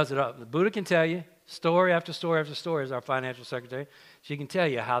 He does it up. The Buddha can tell you, story after story after story, as our financial secretary. She can tell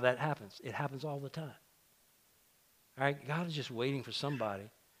you how that happens. It happens all the time. All right? God is just waiting for somebody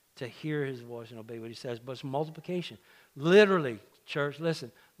to hear his voice and obey what he says. But it's multiplication. Literally, church,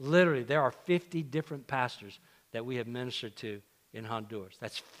 listen, literally, there are 50 different pastors that we have ministered to in Honduras.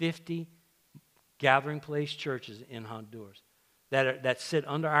 That's 50 gathering place churches in Honduras that sit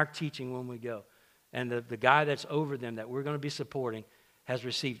under our teaching when we go. And the guy that's over them that we're going to be supporting has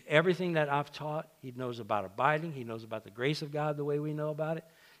received everything that I've taught. He knows about abiding. He knows about the grace of God the way we know about it.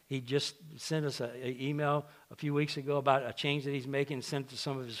 He just sent us an email a few weeks ago about a change that he's making and sent it to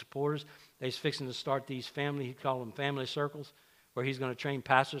some of his supporters. He's fixing to start these he called them family circles, where he's going to train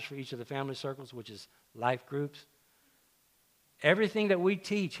pastors for each of the family circles, which is life groups. Everything that we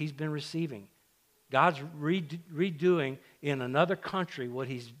teach, he's been receiving. God's redoing in another country what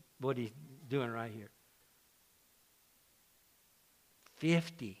he's doing right here.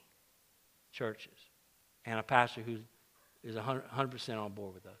 50 churches and a pastor who is 100% on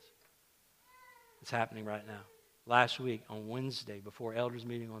board with us. It's happening right now. Last week on Wednesday, before elders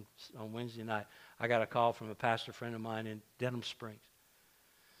meeting on Wednesday night, I got a call from a pastor friend of mine in Denham Springs,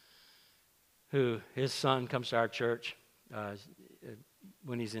 who his son comes to our church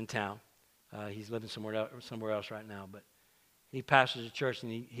when he's in town. He's living somewhere else right now, but he pastors a church,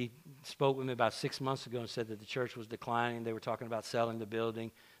 and he spoke with me about 6 months ago and said that the church was declining. They were talking about selling the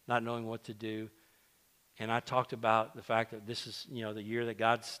building, not knowing what to do. And I talked about the fact that this is, the year that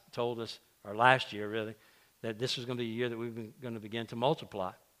God's told us, or last year really, that this was going to be a year that we've been going to begin to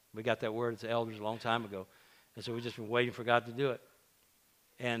multiply. We got that word as elders a long time ago. And so we've just been waiting for God to do it.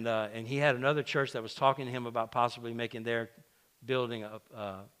 And he had another church that was talking to him about possibly making their building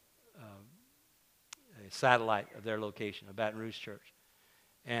a satellite of their location, a Baton Rouge church.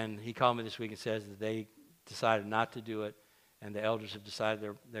 And he called me this week and says that they decided not to do it, and the elders have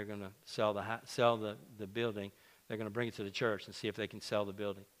decided they're going to sell the building. They're going to bring it to the church and see if they can sell the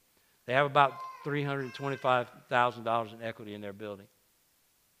building. They have about $325,000 in equity in their building.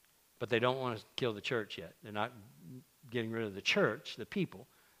 But they don't want to kill the church yet. They're not getting rid of the church, the people,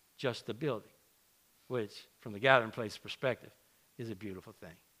 just the building, which, from the Gathering Place perspective, is a beautiful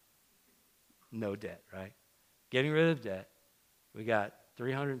thing. No debt, right? Getting rid of debt. We got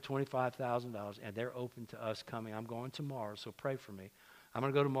 $325,000, and they're open to us coming. I'm going tomorrow, so pray for me. I'm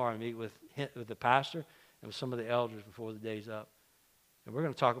going to go tomorrow and meet with the pastor and with some of the elders before the day's up. And we're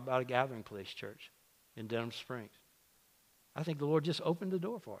going to talk about a Gathering Place church in Denham Springs. I think the Lord just opened the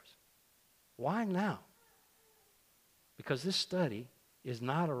door for us. Why now? Because this study is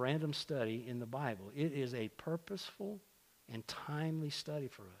not a random study in the Bible. It is a purposeful and timely study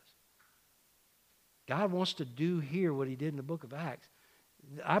for us. God wants to do here what he did in the book of Acts.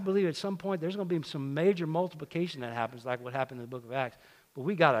 I believe at some point there's going to be some major multiplication that happens, like what happened in the book of Acts. But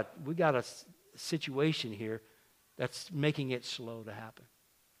we got a situation here that's making it slow to happen.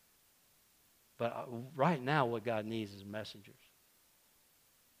 But right now what God needs is messengers.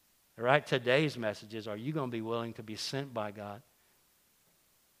 All right, today's message is, are you going to be willing to be sent by God?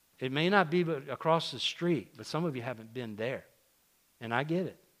 It may not be across the street, but some of you haven't been there. And I get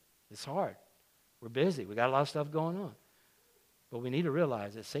it. It's hard. We're busy. We got a lot of stuff going on. But we need to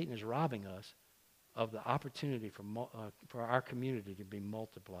realize that Satan is robbing us of the opportunity for our community to be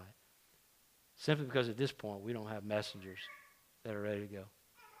multiplied. Simply because at this point we don't have messengers that are ready to go.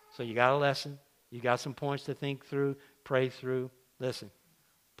 So you got a lesson. You got some points to think through, pray through. Listen,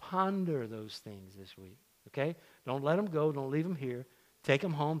 ponder those things this week, okay? Don't let them go. Don't leave them here. Take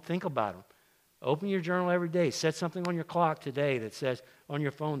them home. Think about them. Open your journal every day. Set something on your clock today that says, on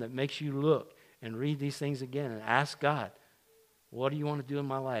your phone, that makes you look and read these things again and ask God, what do you want to do in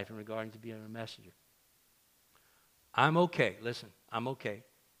my life in regarding to being a messenger? I'm okay. Listen, I'm okay.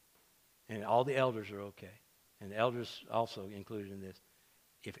 And all the elders are okay. And the elders also included in this.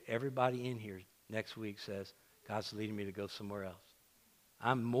 If everybody in here next week says, God's leading me to go somewhere else,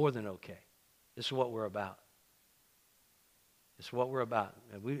 I'm more than okay. This is what we're about. It's what we're about.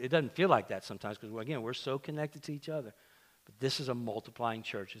 And it doesn't feel like that sometimes because, again, we're so connected to each other. But this is a multiplying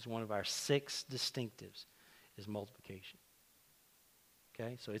church. It's one of our 6 distinctives is multiplication.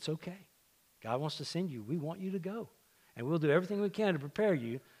 Okay? So it's okay. God wants to send you. We want you to go. And we'll do everything we can to prepare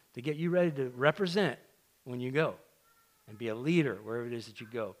you to get you ready to represent when you go and be a leader wherever it is that you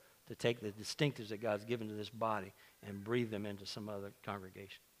go, to take the distinctives that God's given to this body and breathe them into some other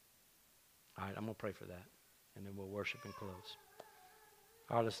congregation. All right, I'm going to pray for that, and then we'll worship and close.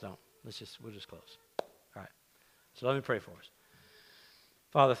 All right, we'll just close. All right, so let me pray for us.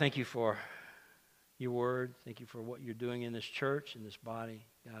 Father, thank you for your word. Thank you for what you're doing in this church, in this body.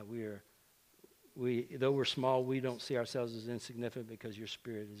 God, though we're small, we don't see ourselves as insignificant because your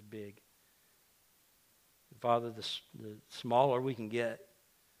Spirit is big. Father, the smaller we can get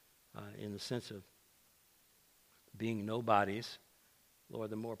in the sense of being nobodies, Lord,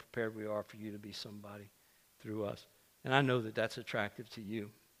 the more prepared we are for you to be somebody through us. And I know that that's attractive to you.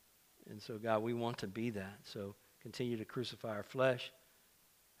 And so, God, we want to be that. So continue to crucify our flesh.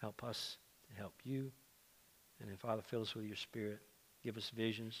 Help us to help you. And then, Father, fill us with your Spirit. Give us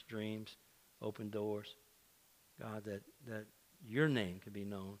visions, dreams, open doors. God, that your name can be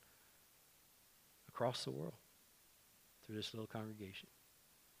known across the world through this little congregation.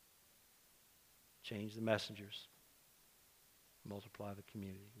 Change the messengers. Multiply the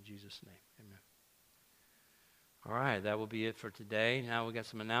community. In Jesus' name, amen. All right, that will be it for today. Now we got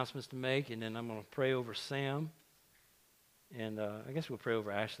some announcements to make, and then I'm going to pray over Sam. And I guess we'll pray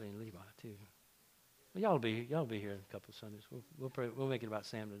over Ashley and Levi, too. Well, y'all will be here in a couple of Sundays. We'll pray. We'll make it about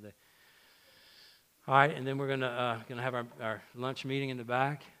Sam today. All right, and then we're gonna have our lunch meeting in the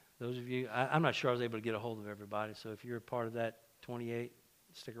back. Those of you, I'm not sure I was able to get a hold of everybody, so if you're a part of that 28,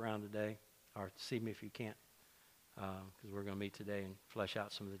 stick around today, or see me if you can't, because we're going to meet today and flesh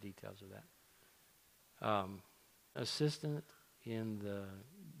out some of the details of that. Assistant in the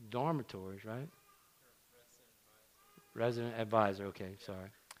dormitories, right? Resident advisor. Okay, sorry.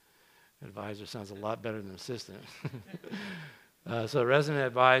 Advisor sounds a lot better than assistant. So resident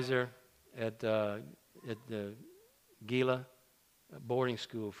advisor at the Gila boarding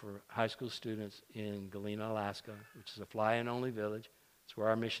school for high school students in Galena, Alaska, which is a fly-in only village. It's where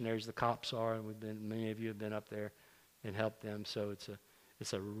our missionaries, the cops, are, and many of you have been up there and helped them. So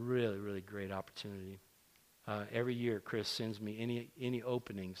it's a really, really great opportunity. Every year, Chris sends me any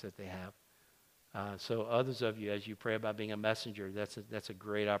openings that they have. So others of you, as you pray about being a messenger, that's a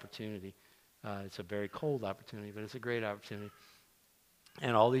great opportunity It's a very cold opportunity, but it's a great opportunity.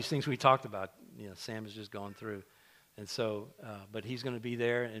 And all these things we talked about, Sam has just gone through. And so, but he's going to be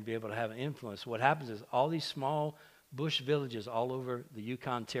there and be able to have an influence. What happens is all these small bush villages all over the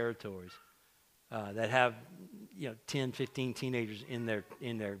Yukon territories that have, 10, 15 teenagers in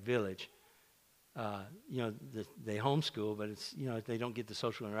their village. They homeschool, but it's, they don't get the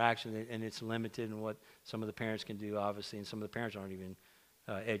social interaction, and it's limited in what some of the parents can do, obviously, and some of the parents aren't even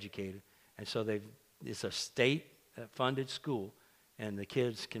educated. And so it's a state-funded school, and the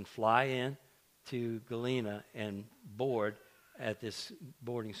kids can fly in to Galena and board at this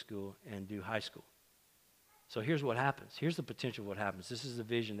boarding school and do high school. So here's what happens. Here's the potential of what happens. This is the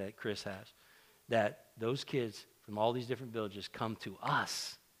vision that Chris has, that those kids from all these different villages come to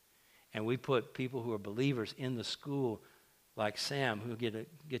us, and we put people who are believers in the school like Sam, who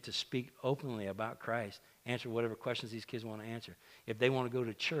get to speak openly about Christ, answer whatever questions these kids want to answer. If they want to go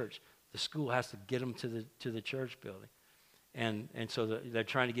to church, the school has to get them to the church building. And so they're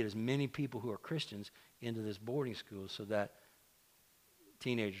trying to get as many people who are Christians into this boarding school so that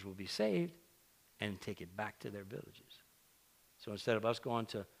teenagers will be saved and take it back to their villages. So instead of us going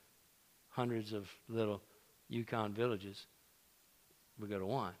to hundreds of little Yukon villages, we go to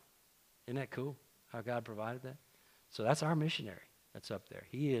one. Isn't that cool how God provided that? So that's our missionary that's up there.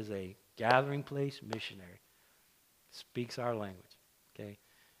 He is a gathering place missionary. Speaks our language, okay?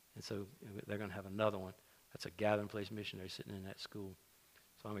 And so they're going to have another one. That's a gathering place missionary sitting in that school.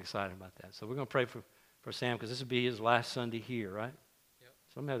 So I'm excited about that. So we're going to pray for Sam, because this will be his last Sunday here, right? Yep.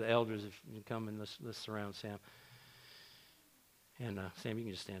 So I'm going to have the elders, if you can come and let's surround Sam. And Sam, you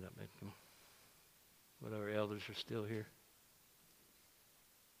can just stand up, man. Come on. Whatever elders are still here.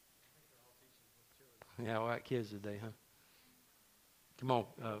 Yeah, white kids today, huh? Come on,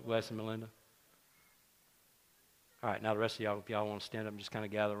 Wes and Melinda. All right, now the rest of y'all, if y'all want to stand up and just kind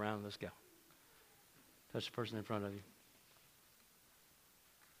of gather around, let's go. Touch the person in front of you.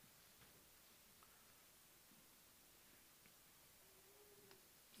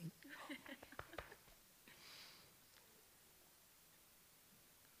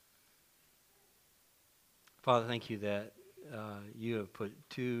 Father, thank you that you have put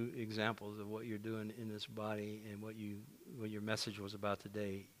two examples of what you're doing in this body and what your message was about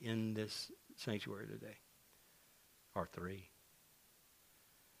today in this sanctuary today, or three.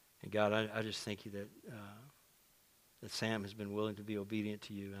 And God, I just thank you that Sam has been willing to be obedient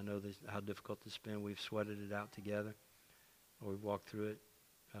to you. I know how difficult it's been. We've sweated it out together. We've walked through it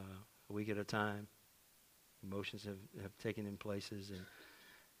a week at a time. Emotions have taken in places.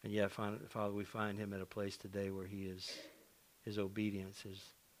 And yet, Father, we find him at a place today where his obedience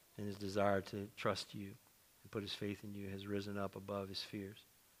and his desire to trust you and put his faith in you has risen up above his fears,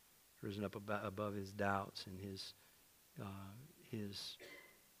 risen up above his doubts and his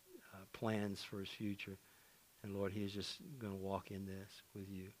plans for his future. And Lord, he is just going to walk in this with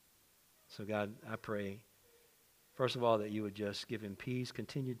you. So God, I pray, first of all, that you would just give him peace,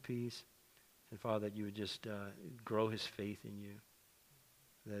 continued peace. And Father, that you would just grow his faith in you.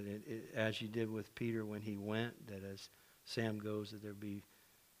 That as you did with Peter when he went, that as Sam goes, that there be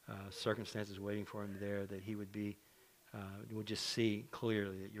circumstances waiting for him there, that he would just see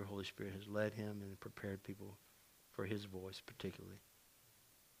clearly that your Holy Spirit has led him and prepared people for his voice particularly.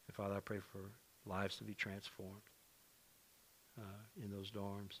 And Father, I pray for lives to be transformed in those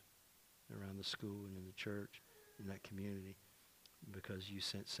dorms, around the school and in the church, in that community, because you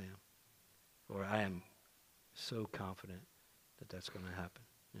sent Sam. Lord, I am so confident that that's going to happen.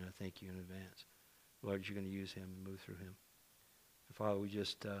 And I thank you in advance. Lord, you're going to use him and move through him. And Father, we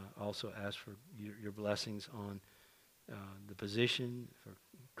just also ask for your blessings on the position, for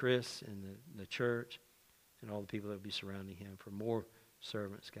Chris and the church, and all the people that will be surrounding him, for more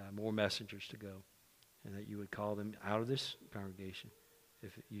servants, God, more messengers to go, and that you would call them out of this congregation,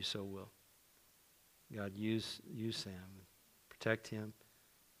 if you so will. God, use Sam. Protect him,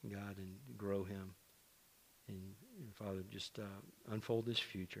 God, and grow him. And Father, just unfold this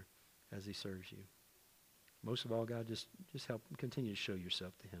future as he serves you. Most of all, God, just help continue to show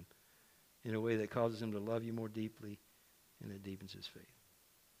yourself to him in a way that causes him to love you more deeply and that deepens his faith.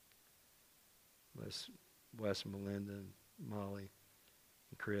 Bless Wes and Melinda and Molly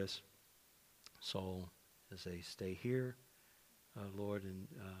and Chris, Saul, as they stay here, Lord,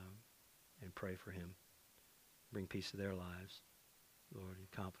 and pray for him. Bring peace to their lives, Lord, and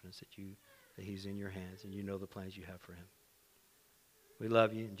confidence that he's in your hands and you know the plans you have for him. We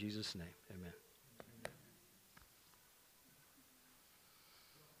love you in Jesus' name. Amen.